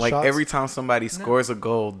 take a couple of shots. Like every time somebody scores a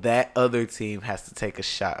goal, that other team has to take a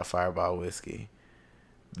shot of Fireball whiskey.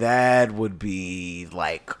 That would be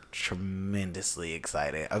like tremendously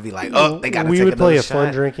exciting. I'd be like, oh, they got to take another shot. We would play a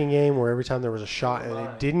fun drinking game where every time there was a shot and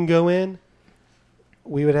it didn't go in,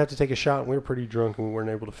 we would have to take a shot, and we were pretty drunk and we weren't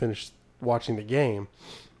able to finish watching the game.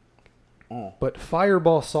 But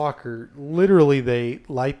Fireball Soccer, literally they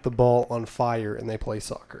light the ball on fire and they play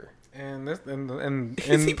soccer. And this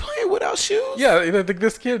Is he playing without shoes? Yeah,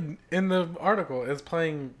 this kid in the article is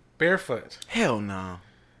playing barefoot. Hell no.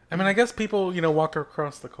 I mean, I guess people, walk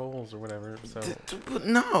across the coals or whatever. So But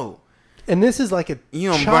no. And this is like a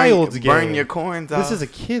You don't child's game. burn your corns off. This is a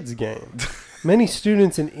kid's game. Many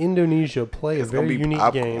students in Indonesia play a very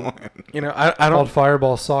unique game I don't. called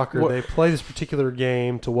Fireball Soccer. They play this particular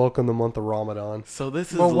game to welcome the month of Ramadan. So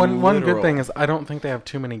this is Well, one good literal. thing is I don't think they have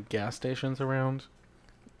too many gas stations around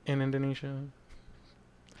in Indonesia.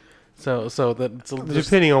 So that's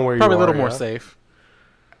Depending on where you are. probably a little more yeah. safe.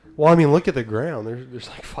 Well, I mean, look at the ground. There's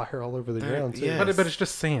like fire all over the ground, too. yeah. But it's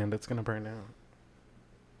just sand. It's gonna burn down.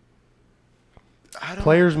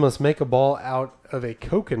 Players must make a ball out of a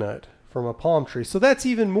coconut from a palm tree. So that's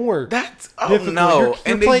even more That's difficult. no.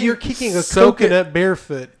 You're kicking a soak it- coconut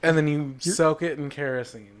barefoot. And then you soak it in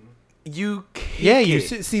kerosene. You kick Yeah, you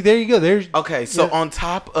it. see. There you go. There's Okay, so yeah. on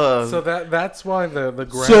top of So that's why the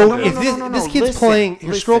ground. So No, if no, this no, no, this no. kid's Listen, playing,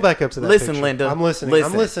 here, scroll listen. back up to that. Listen, picture. Linda. I'm listening.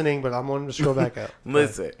 Listen. I'm listening, but I'm wanting to scroll back up.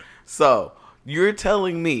 Listen. So you're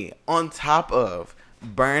telling me on top of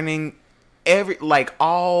burning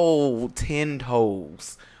all 10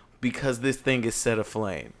 toes because this thing is set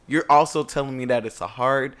aflame, you're also telling me that it's a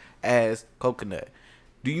hard ass coconut.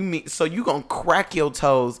 Do you mean so you gonna crack your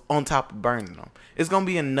toes on top of burning them? It's gonna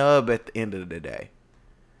be a nub at the end of the day.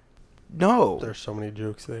 No. There's so many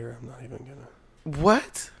jokes there. I'm not even gonna.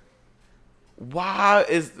 What? Why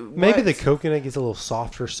is Maybe what? the coconut gets a little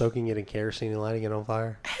softer soaking it in kerosene and lighting it on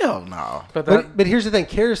fire. Hell no. But here's the thing: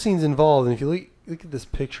 kerosene's involved, and if you look at this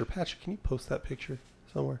picture, Patrick, can you post that picture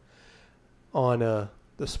somewhere on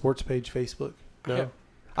the sports page Facebook? No, Yeah.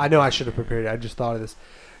 I know I should have prepared it. I just thought of this.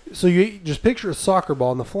 So you just picture a soccer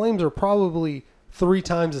ball, and the flames are probably 3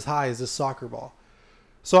 times as high as this soccer ball.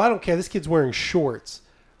 So I don't care. This kid's wearing shorts,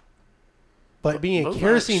 but being a Those aren't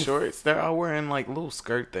kerosene shorts, they're all wearing like little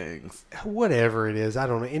skirt things. whatever it is, I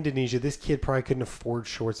don't know. Indonesia, this kid probably couldn't afford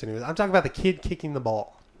shorts anyway. I'm talking about the kid kicking the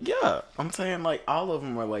ball. Yeah, I'm saying like all of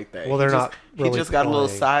them are like that. Well, they're not He really just got a little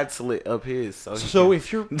playing. side slit up his. So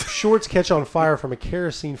if your shorts catch on fire from a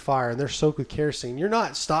kerosene fire and they're soaked with kerosene, you're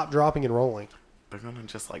not stop, dropping, and rolling. they're gonna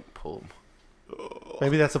just like pull them.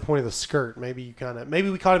 Maybe that's the point of the skirt. Maybe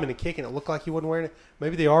we caught him in a kick and it looked like he wasn't wearing it.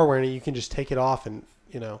 Maybe they are wearing it. You can just take it off and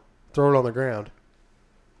throw it on the ground.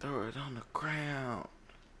 Throw it on the ground.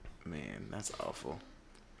 Man, that's awful.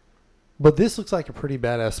 But this looks like a pretty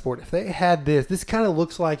badass sport. If they had this kind of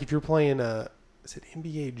looks like if you're playing is it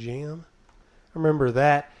NBA Jam? I remember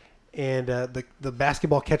that. And the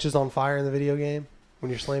basketball catches on fire in the video game when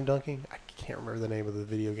you're slam dunking. I can't remember the name of the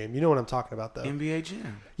video game. You know what I'm talking about, though. NBA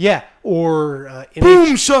Jam. Yeah, or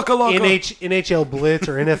Boom shakalaka. NHL Blitz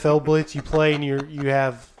or NFL Blitz. You play and you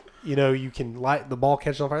have you can light the ball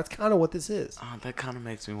catches on fire. That's kind of what this is. Oh, that kind of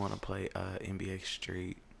makes me want to play NBA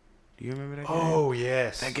Street. Do you remember that game? Oh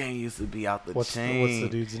yes. That game used to be out the What's chain. the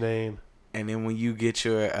dude's name? And then when you get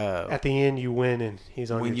your at the end, you win and he's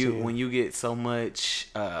on when your team. when you get so much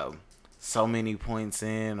so many points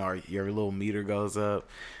in or your little meter goes up,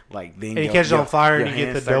 like then and he catches on fire and you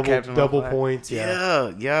get the catching on double fire. points.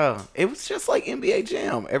 Yeah. It was just like NBA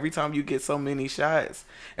Jam. Every time you get so many shots,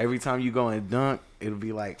 every time you go and dunk, it'll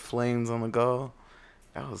be like flames on the goal.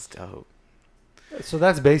 That was dope. So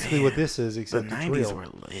that's basically what this is, The except it's 90s real. were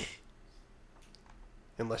lit.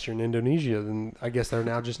 Unless you're in Indonesia, then I guess they're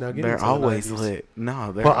now getting. They're into the always 90s. lit.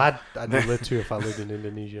 No, they're Well, I'd be lit too if I lived in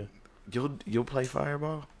Indonesia. You'll play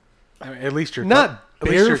Fireball? I mean, at least your Not at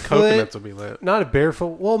least your barefoot. coconuts will be lit. Not a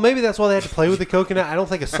barefoot. Well, maybe that's why they had to play with the coconut. I don't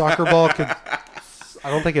think a soccer ball could. I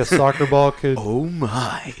don't think a soccer ball could Oh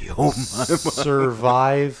my.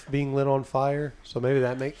 survive being lit on fire. So maybe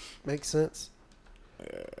that makes sense.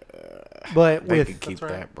 But They with could keep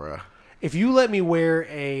That's right. that, bruh. if you let me wear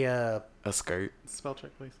a A skirt. Spell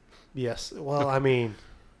check, please. yes, well, I mean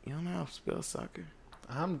You don't know how to spell soccer.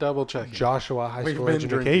 I'm double checking. Joshua High We've School been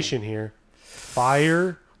education here.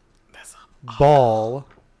 Fire That's ball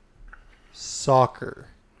soccer.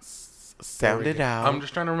 Sound it out. I'm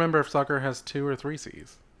just trying to remember if soccer has 2 or 3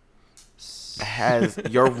 C's.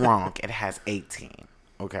 You're wrong. It has 18.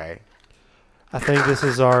 Okay. I think this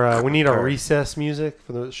is our. We need our recess music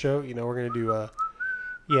for the show. You know, we're gonna do.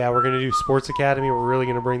 We're gonna do Sports Academy. We're really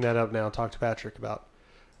gonna bring that up now. Talk to Patrick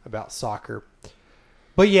about soccer.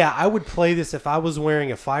 But yeah, I would play this if I was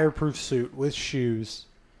wearing a fireproof suit with shoes,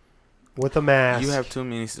 with a mask. You have too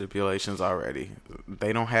many stipulations already.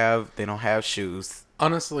 They don't have shoes.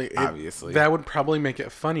 Honestly, obviously, that would probably make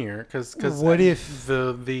it funnier because what if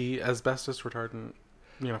the asbestos retardant,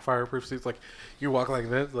 fireproof suits, like you walk like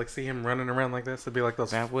this, like see him running around like this, it'd be like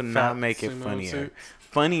those. That would not make it funnier. Suits.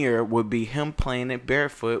 Funnier would be him playing it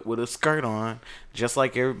barefoot with a skirt on, just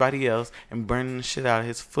like everybody else, and burning the shit out of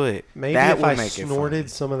his foot. Maybe that if would I make snorted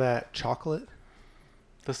some of that chocolate.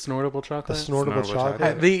 The snortable chocolate? The snortable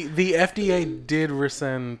chocolate? The FDA did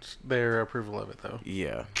rescind their approval of it, though.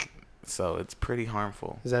 Yeah. So it's pretty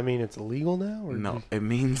harmful. Does that mean it's illegal now? Or no, it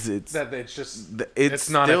means it's not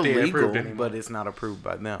still FDA legal, anymore. but it's not approved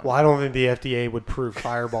by them. Well, I don't think the FDA would prove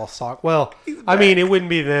Fireball sock. Well, I mean, it wouldn't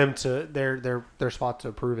be them to their spot to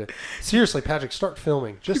approve it. Seriously, Patrick, start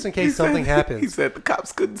filming just in case something happens. He said the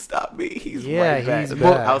cops couldn't stop me. He's back.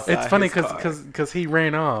 Well, it's funny because he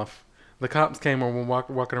ran off. The cops came and were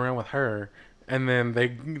walking around with her, and then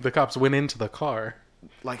the cops went into the car.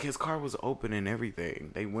 Like, his car was open and everything.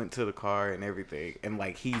 They went to the car and everything. And,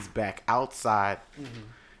 like, he's back outside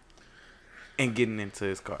and getting into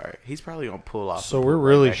his car. He's probly going to pull off. So we're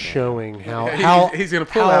really showing how he's going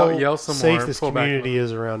to pull out, yell some safe more, this community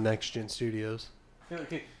is around Next Gen Studios. Got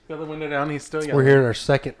the window down. He's still yelling. We're here in our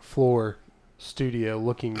second floor studio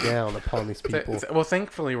looking down upon these people. Well,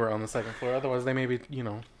 thankfully, we're on the second floor. Otherwise, they may be,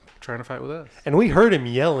 trying to fight with us. And we heard him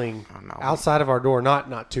yelling outside of our door,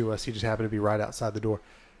 not to us. He just happened to be right outside the door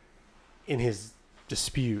in his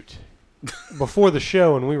dispute before the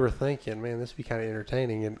show. And we were thinking, man, this would be kind of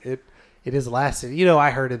entertaining. And it has lasted.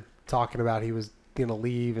 I heard him talking about he was going to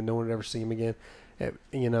leave and no one would ever see him again. That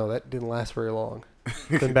didn't last very long.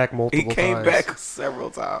 Been back multiple times. He came back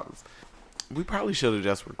several times. We probably should have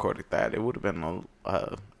just recorded that. It would have been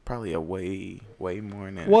probably a way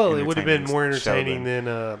more. Well, it would have been more entertaining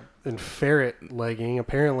than ferret legging.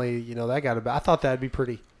 Apparently, that got about. I thought that'd be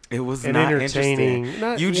pretty. It was not entertaining.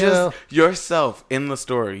 Not, yourself in the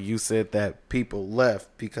story. You said that people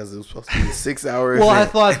left because it was supposed to be a 6-hour. Well, I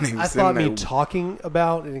thought me talking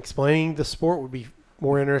about and explaining the sport would be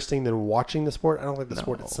more interesting than watching the sport. I don't think the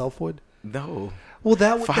sport itself would. No. Well,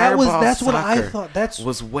 that's what I thought. That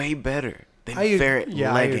was way better than ferret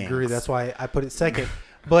leggings. I agree. That's why I put it second.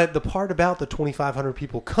 But the part about the 2,500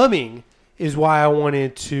 people coming is why I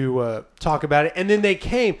wanted to talk about it. And then they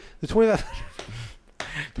came. The 2,500.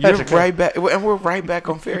 You're right back, and we're right back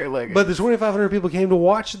on ferret leggings. But the 2,500 people came to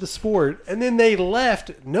watch the sport, and then they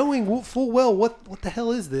left knowing full well what the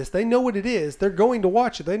hell is this. They know what it is. They're going to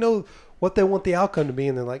watch it. They know what they want the outcome to be,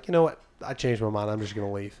 and they're like, you know what? I changed my mind. I'm just going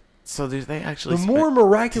to leave. So did they actually? The more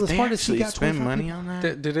miraculous part is he got spend money on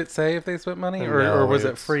that. Did it say if they spent money, or was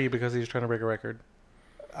it free because he was trying to break a record?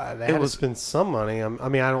 They had to spend some money. I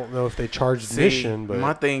mean, I don't know if they charged admission, but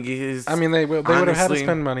my thing is, they would have had to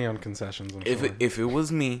spend money on concessions. If it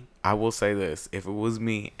was me, I will say this: if it was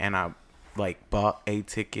me and I bought a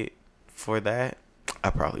ticket for that, I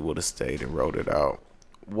probably would have stayed and wrote it out.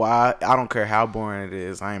 Why? I don't care how boring it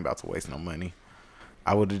is. I ain't about to waste no money.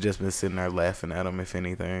 I would have just been sitting there laughing at them, if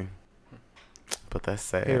anything. But that's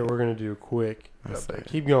sad. Here, we're gonna do a quick update.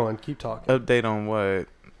 Keep going. Keep talking. Update on what?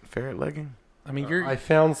 Ferret legging? I mean, I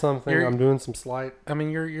found something. I'm doing some slight. I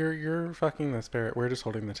mean, you're fucking the spirit. We're just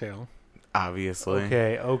holding the tail. Obviously.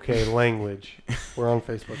 Okay. Language. We're on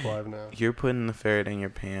Facebook Live now. You're putting the ferret in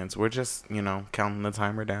your pants. We're just, counting the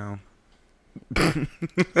timer down.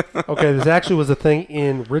 Okay, this actually was a thing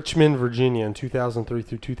in Richmond, Virginia, in 2003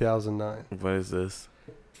 through 2009. What is this?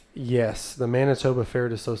 Yes, the Manitoba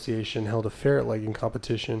Ferret Association held a ferret legging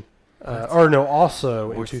competition.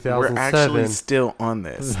 Also in 2007. We're actually still on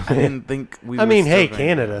this. I didn't think we were. I mean, hey,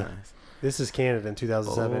 Canada. This is Canada in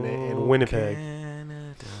 2007 in Winnipeg.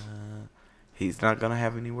 Canada. He's not going to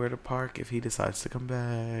have anywhere to park if he decides to come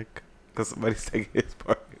back. Because somebody's taking his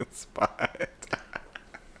parking spot.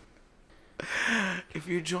 If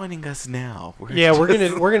you're joining us now, we're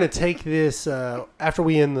gonna take this after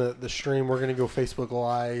we end the stream. We're gonna go Facebook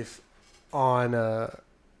Live on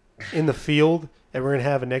in the field, and we're gonna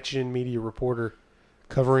have a Next Gen Media reporter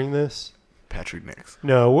covering this. Patrick Nix.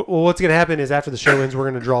 No, well, what's gonna happen is after the show ends, we're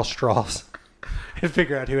gonna draw straws and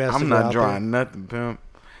figure out who has. I'm not drawing nothing, pimp.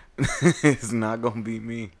 It's not gonna be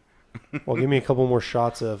me. Well, give me a couple more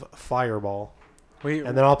shots of Fireball.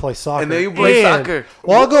 and then I'll play soccer. And then you play soccer.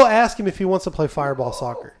 Well, I'll go ask him if he wants to play fireball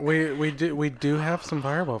soccer. We do have some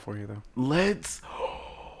fireball for you though.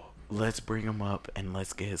 Let's bring him up and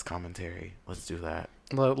let's get his commentary. Let's do that.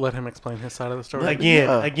 Let him explain his side of the story.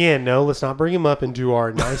 Again, no, let's not bring him up and do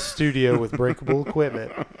our nice studio with breakable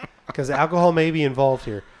equipment, because alcohol may be involved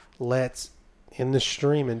here. Let's in the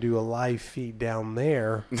stream and do a live feed down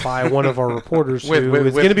there by one of our reporters who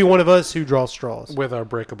is going to be one of us who draws straws with our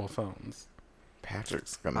breakable phones.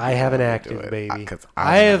 Patrick's gonna. I have an active baby.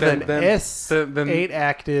 I have an S8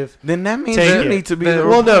 active. Then that means you need to be.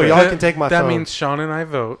 Well, no, y'all can take my phone. That means Sean and I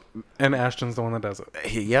vote, and Ashton's the one that does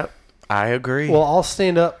it. Yep, I agree. Well, I'll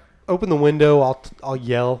stand up, open the window. I'll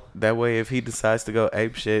yell. That way, if he decides to go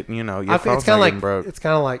ape shit, your phone's not getting broke. It's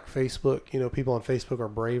kind of like Facebook. People on Facebook are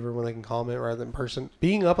braver when they can comment rather than in person.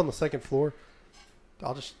 Being up on the second floor,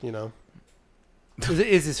 I'll just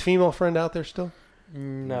Is his female friend out there still?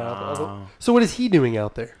 No. So what is he doing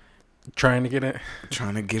out there? Trying to get it.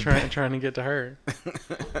 Trying to get to her.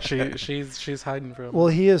 She's hiding from him. Well,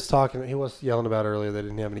 he is talking. He was yelling about earlier they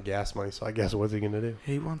didn't have any gas money. So I guess what's he going to do?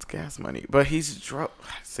 He wants gas money, but he's drove.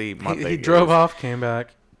 See, he drove off, came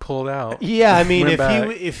back, pulled out. Yeah, I mean,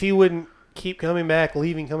 if he wouldn't keep coming back,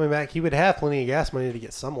 coming back, he would have plenty of gas money to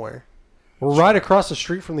get somewhere. We're right across the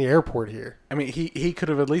street from the airport here. I mean, he could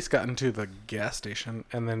have at least gotten to the gas station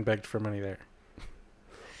and then begged for money there.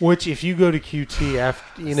 Which, if you go to QT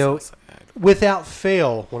after, without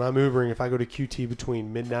fail, when I'm Ubering, if I go to QT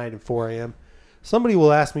between midnight and 4 a.m., somebody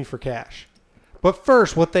will ask me for cash. But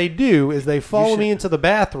first, what they do is they follow me into the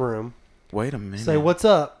bathroom. Wait a minute. Say, what's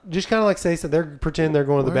up? Just kind of like say, so they're pretending they're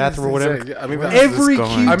going to the bathroom or whatever. I mean, every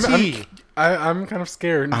QT. I'm kind of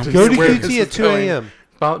scared. Go to QT at 2 a.m.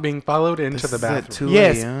 Being followed into the bathroom. At 2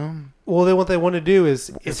 yes. a.m.? Well, then what they want to do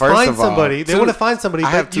is find somebody. They want to find somebody,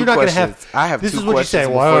 but you're not going to have. I have this two is what you say.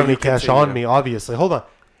 Well, I don't have any cash on me, obviously. Hold on.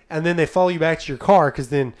 And then they follow you back to your car because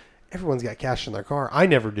then everyone's got cash in their car. I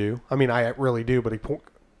never do. I mean, I really do, but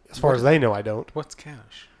as far as they know, I don't. What's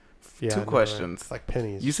cash? Yeah, two questions. It's like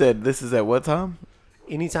pennies. You said this is at what time?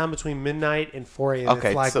 Anytime between midnight and 4 a.m. Okay,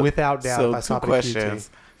 it's like without doubt. So if I stop two questions.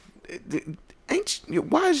 At QT.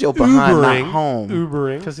 Why is your behind Ubering, not home?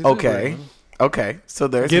 Ubering. Okay. Okay, so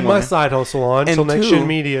there's Get my side hustle on. And so Next Gen two,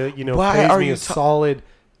 Media, pays me a solid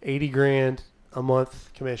 $80,000 a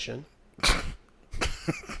month commission.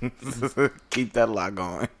 Keep that lot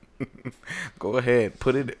going. Go ahead,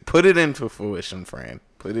 put it into fruition, friend.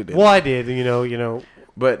 Put it in. Well, I did,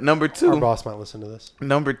 But number two, our boss might listen to this.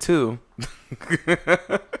 Number two,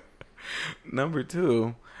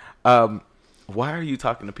 why are you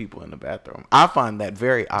talking to people in the bathroom? I find that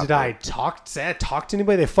very awkward. Did I talk to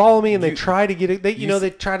anybody? They follow me and they try to get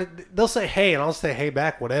it. They'll say hey, and I'll say hey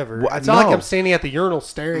back, whatever. Well, it's not like I'm standing at the urinal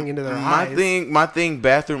staring into their eyes. My thing,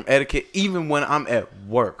 bathroom etiquette. Even when I'm at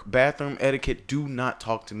work, bathroom etiquette. Do not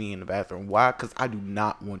talk to me in the bathroom. Why? Because I do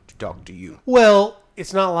not want to talk to you. Well,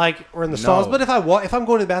 it's not like we're in the stalls. But if I'm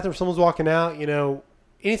going to the bathroom, someone's walking out.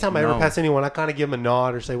 Anytime I ever pass anyone, I kind of give them a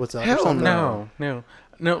nod or say what's up. Hell or something.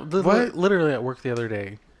 No, literally at work the other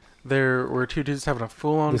day, there were two dudes having a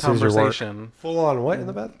full-on conversation. Full-on what in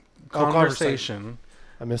the bed? Conversation.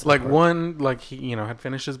 I missed like one, like he, had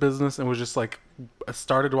finished his business and was just like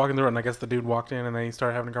started walking through it, and I guess the dude walked in and they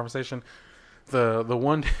started having a conversation. The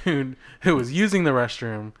one dude who was using the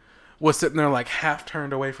restroom was sitting there like half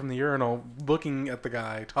turned away from the urinal, looking at the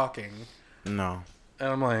guy talking. No, and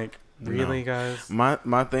I'm like. Really, guys?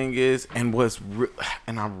 My thing is, and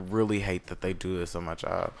I really hate that they do this on my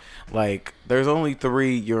job. Like, there's only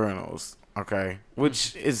 3 urinals, okay,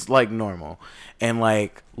 which is like normal, and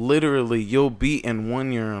like literally, you'll be in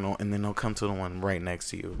one urinal, and then they'll come to the one right next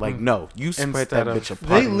to you. Like, no, you spread that bitch apart.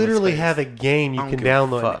 They literally have a game you can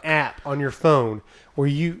download, an app on your phone where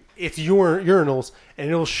it's your urinals, and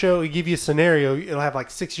it'll give you a scenario. It'll have like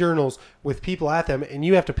 6 urinals with people at them, and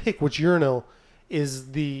you have to pick which urinal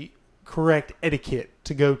is the correct etiquette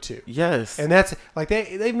to go to. Yes. And that's like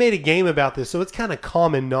they've made a game about this, so it's kind of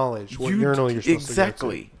common knowledge what urinal you're supposed to go to.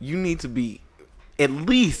 Exactly. You need to be at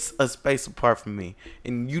least a space apart from me,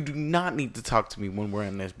 and you do not need to talk to me when we're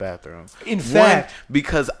in this bathroom. In fact,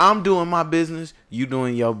 because I'm doing my business, you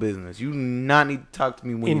doing your business. You do not need to talk to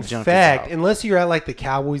me when you jump out. In fact, unless you're at like the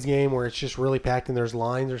Cowboys game where it's just really packed and there's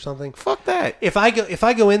lines or something. Fuck that. If I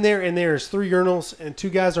go in there and there's 3 urinals and 2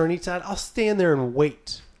 guys are on each side, I'll stand there and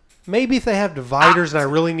wait. Maybe if they have dividers and I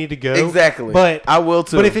really need to go. Exactly. But I will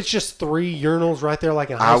too. But if it's just 3 urinals right there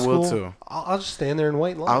like in high school, I will too. I'll just stand there and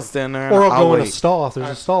wait in line. I'll stand there or I'll go in a stall if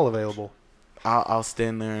there's a stall available. I'll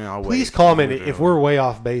stand there and I'll wait. Please comment if we're way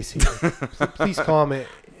off base here. Please comment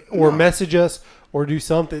or message us or do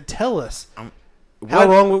something. Tell us. How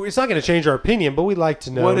wrong? It's not going to change our opinion, but we'd like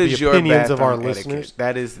to know the opinions of our listeners.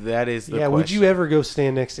 That is the question. Would you ever go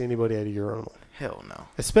stand next to anybody at a urinal? Hell no.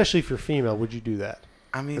 Especially if you're female, would you do that?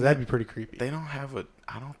 I mean, that'd be pretty creepy. They don't have a.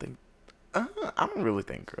 I don't think. I don't really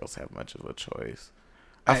think girls have much of a choice.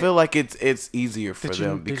 I feel like it's easier for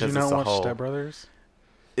them because did you it's not a watch whole. Step Brothers?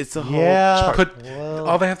 It's a whole. Yeah.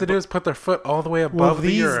 All they have to do is put their foot all the way above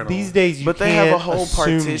the urinal. These days, But they have a whole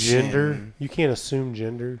partition. Gender. You can't assume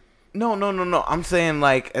gender. No. I'm saying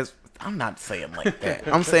like I'm not saying like that.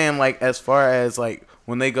 I'm saying like as far as like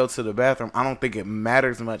when they go to the bathroom, I don't think it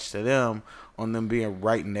matters much to them on them being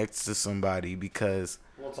right next to somebody because.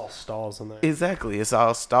 Well, it's all stalls in there. Exactly, it's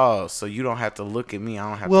all stalls, so you don't have to look at me. I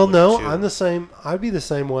don't have. Well, to no, look at you. I'm the same. I'd be the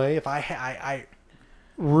same way if I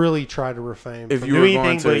really try to refrain If from you were doing going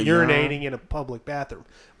anything to but a urinating in a public bathroom.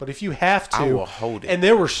 But if you have to, I will hold it. And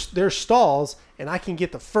there's stalls, and I can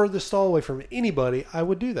get the furthest stall away from anybody, I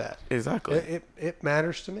would do that. Exactly. It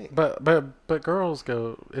matters to me. But girls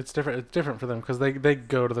go. It's different. It's different for them because they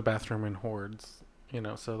go to the bathroom in hordes.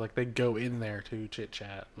 So like they go in there to chit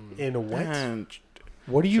chat. In a what? And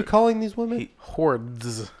What are you calling these women?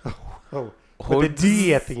 Hordes. Oh, with a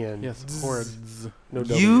D at the end. Yes, hordes. No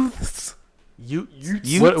W. youths.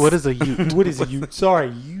 Youths. What is a youth? What is a youth? Sorry,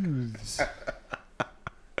 youths.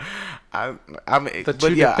 I mean, The but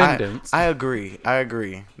two yeah, defendants. I agree.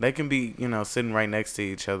 They can be, sitting right next to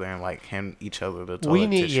each other and like hand each other the toilet We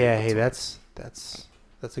need, tissue. hey, that's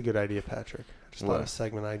a good idea, Patrick. Just thought What? a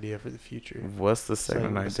segment idea for the future. What's the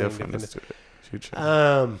segment idea Same for the future?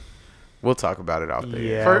 Um, We'll talk about it out there.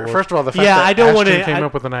 yeah. First of all, the fact Yeah, that I don't Ashton wanna- came I-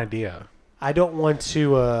 up with an idea. I don't want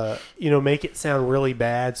to, make it sound really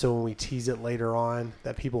bad. So when we tease it later on,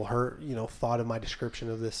 that people thought of my description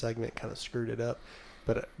of this segment kind of screwed it up.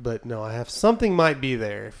 But no, I have something might be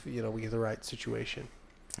there if we get the right situation.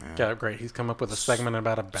 Yeah, great. He's come up with a segment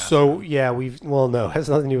about a bathroom. So yeah, no, it has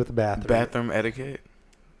nothing to do with the bathroom. Bathroom etiquette.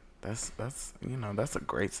 That's a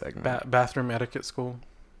great segment. Bathroom etiquette school.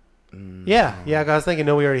 Yeah. I was thinking,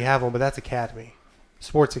 no, we already have one, but that's Academy,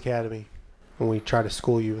 Sports Academy, when we try to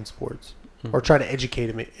school you in sports or try to educate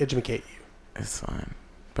you. It's fine.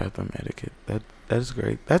 Bathroom etiquette. That is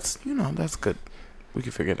great. That's that's good. We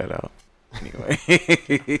can figure that out.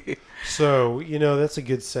 Anyway. So, that's a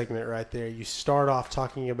good segment right there. You start off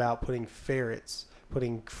talking about putting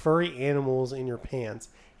furry animals in your pants,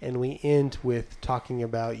 and we end with talking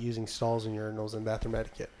about using stalls and urinals and bathroom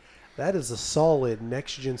etiquette. That is a solid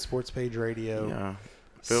Next Gen Sports Page Radio. Yeah.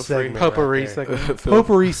 Feel segment free. Potpourri right there. segment.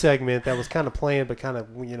 Potpourri segment that was kind of planned, but kind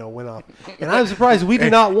of went off. And I'm surprised we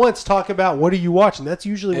did not once talk about what are you watching. That's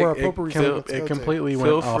usually where our potpourri segments go to. completely went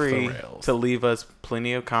Feel off the free rails. to leave us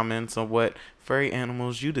plenty of comments on what furry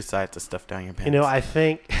animals you decide to stuff down your pants. I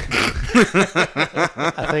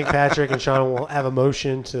think Patrick and Sean will have a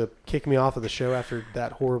motion to kick me off of the show after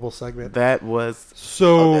that horrible segment. That was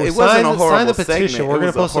So it wasn't a horrible sign the petition. segment. We're It going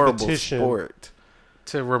was to post a horrible petition. sport.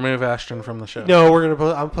 To remove Ashton from the show.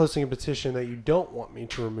 No, I'm posting a petition that you don't want me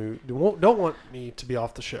to remove. Don't want me to be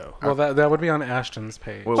off the show. Well, that would be on Ashton's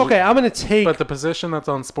page. Well, Okay, I'm going to take. But the position that's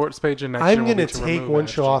on Sports Page and Next I'm Gen will going be to take remove one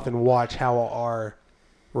show Ashton. off and watch how our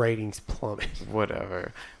ratings plummet.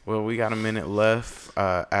 Whatever. Well, we got a minute left.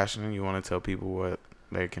 Ashton, you want to tell people what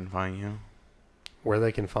they can find you? Where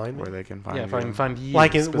they can find me. Where they can find Yeah, you? if I can find you.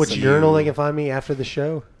 Like in which specifically. urinal they can find me after the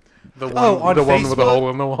show. The one, on the one with the Facebook? hole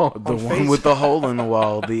in the wall. The on one with the hole in the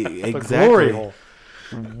wall. The The exactly. glory hole.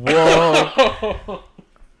 Whoa.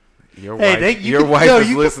 Your Hey, wife, you your can- wife no, is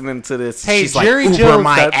you can- listening to this. Hey, She's Jerry like, Uber Jones,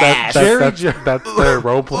 my that- ass. That's their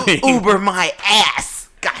role playing. Uber my ass.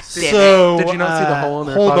 God damn it. So Did you not see the hole in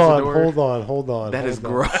their hold closet on, door? hold on. That is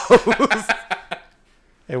hold on. gross.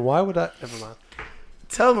 And why would I? Never mind.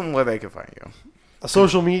 Tell them where they can find you.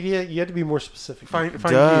 Social media, you had to be more specific. Find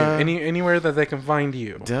Duh. you. Anywhere that they can find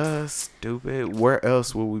you. Duh, stupid. Where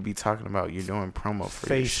else will we be talking about you doing promo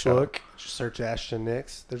for your show? Facebook. Just search Ashton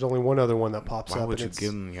Nix. There's only one other one that pops Why up. would and you it's-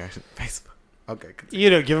 give them your Facebook? Okay.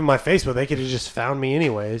 Continue. Give them my Facebook. They could have just found me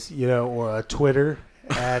anyways. Or Twitter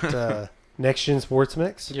at Next Gen Sports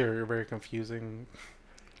Mix. You're a very confusing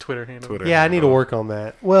Twitter handle. Twitter. Yeah, I need to work on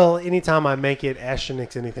that. Well, anytime I make it Ashton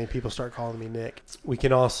Nix anything, people start calling me Nick. We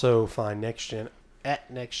can also find Next Gen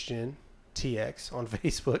at Next Gen TX on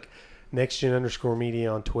Facebook, Next Gen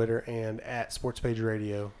 _media on Twitter, and at Sports Page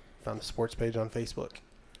Radio. Found the Sports Page on Facebook.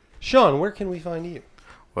 Sean, where can we find you?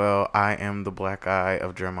 Well, I am the Black Eye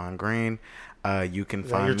of Draymond Green. You can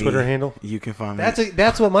Is that find your me. Twitter handle? You can find me.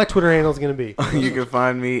 That's what my Twitter handle is going to be. You can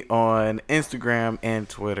find me on Instagram and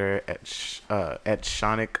Twitter at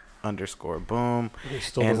Shonic_boom. He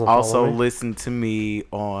still And doesn't also follow me. listen to me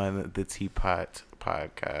on the Teapot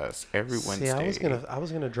podcast every Wednesday. See, I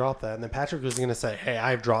was gonna drop that, and then Patrick was gonna say, "Hey,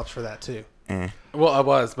 I have drops for that too." Well, I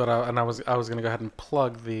was gonna go ahead and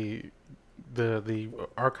plug the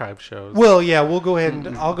archive shows. Well, yeah, we'll go ahead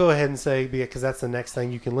and I'll go ahead and say, because that's the next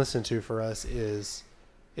thing you can listen to for us is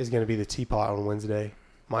going to be the Teapot on Wednesday,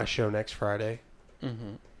 my show next Friday,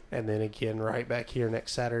 and then again right back here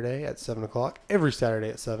next Saturday at 7:00. Every Saturday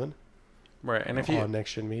at 7. Right, and if you on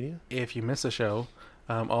Next Gen Media, if you miss a show,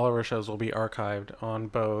 all of our shows will be archived on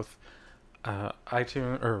both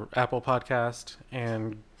iTunes or Apple Podcast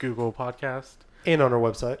and Google Podcast, and on our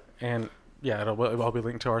website, and yeah, it'll be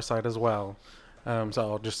linked to our site as well. So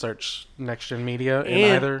I'll just search Next Gen Media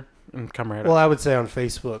in either and come right up. Well, I would say on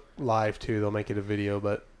Facebook Live too. They'll make it a video,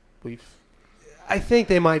 but I think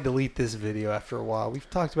they might delete this video after a while. We've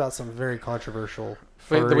talked about some very controversial.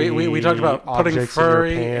 We talked about putting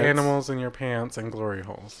furry in animals in your pants and glory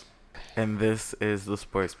holes. And this is the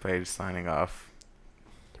sports page signing off.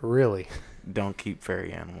 Really? Don't keep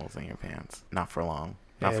furry animals in your pants. Not for long.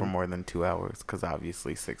 Not for more than 2 hours, because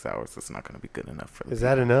obviously 6 hours is not going to be good enough for. Is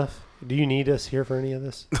that enough? Do you need us here for any of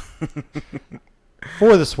this?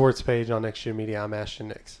 For the sports page on Next Gen Media, I'm Ashton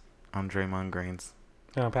Nix. I'm Draymond Grains.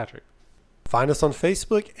 And I'm Patrick. Find us on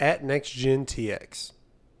Facebook at NextGenTX.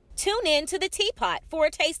 Tune in to the Teapot for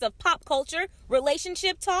a taste of pop culture,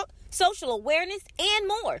 relationship talk, social awareness, and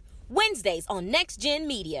more. Wednesdays on Next Gen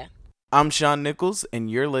Media. I'm Sean Nichols,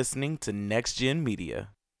 and you're listening to Next Gen Media.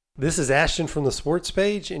 This is Ashton from the Sports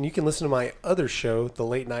Page, and you can listen to my other show, The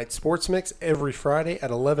Late Night Sports Mix, every Friday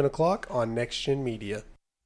at 11 o'clock on Next Gen Media.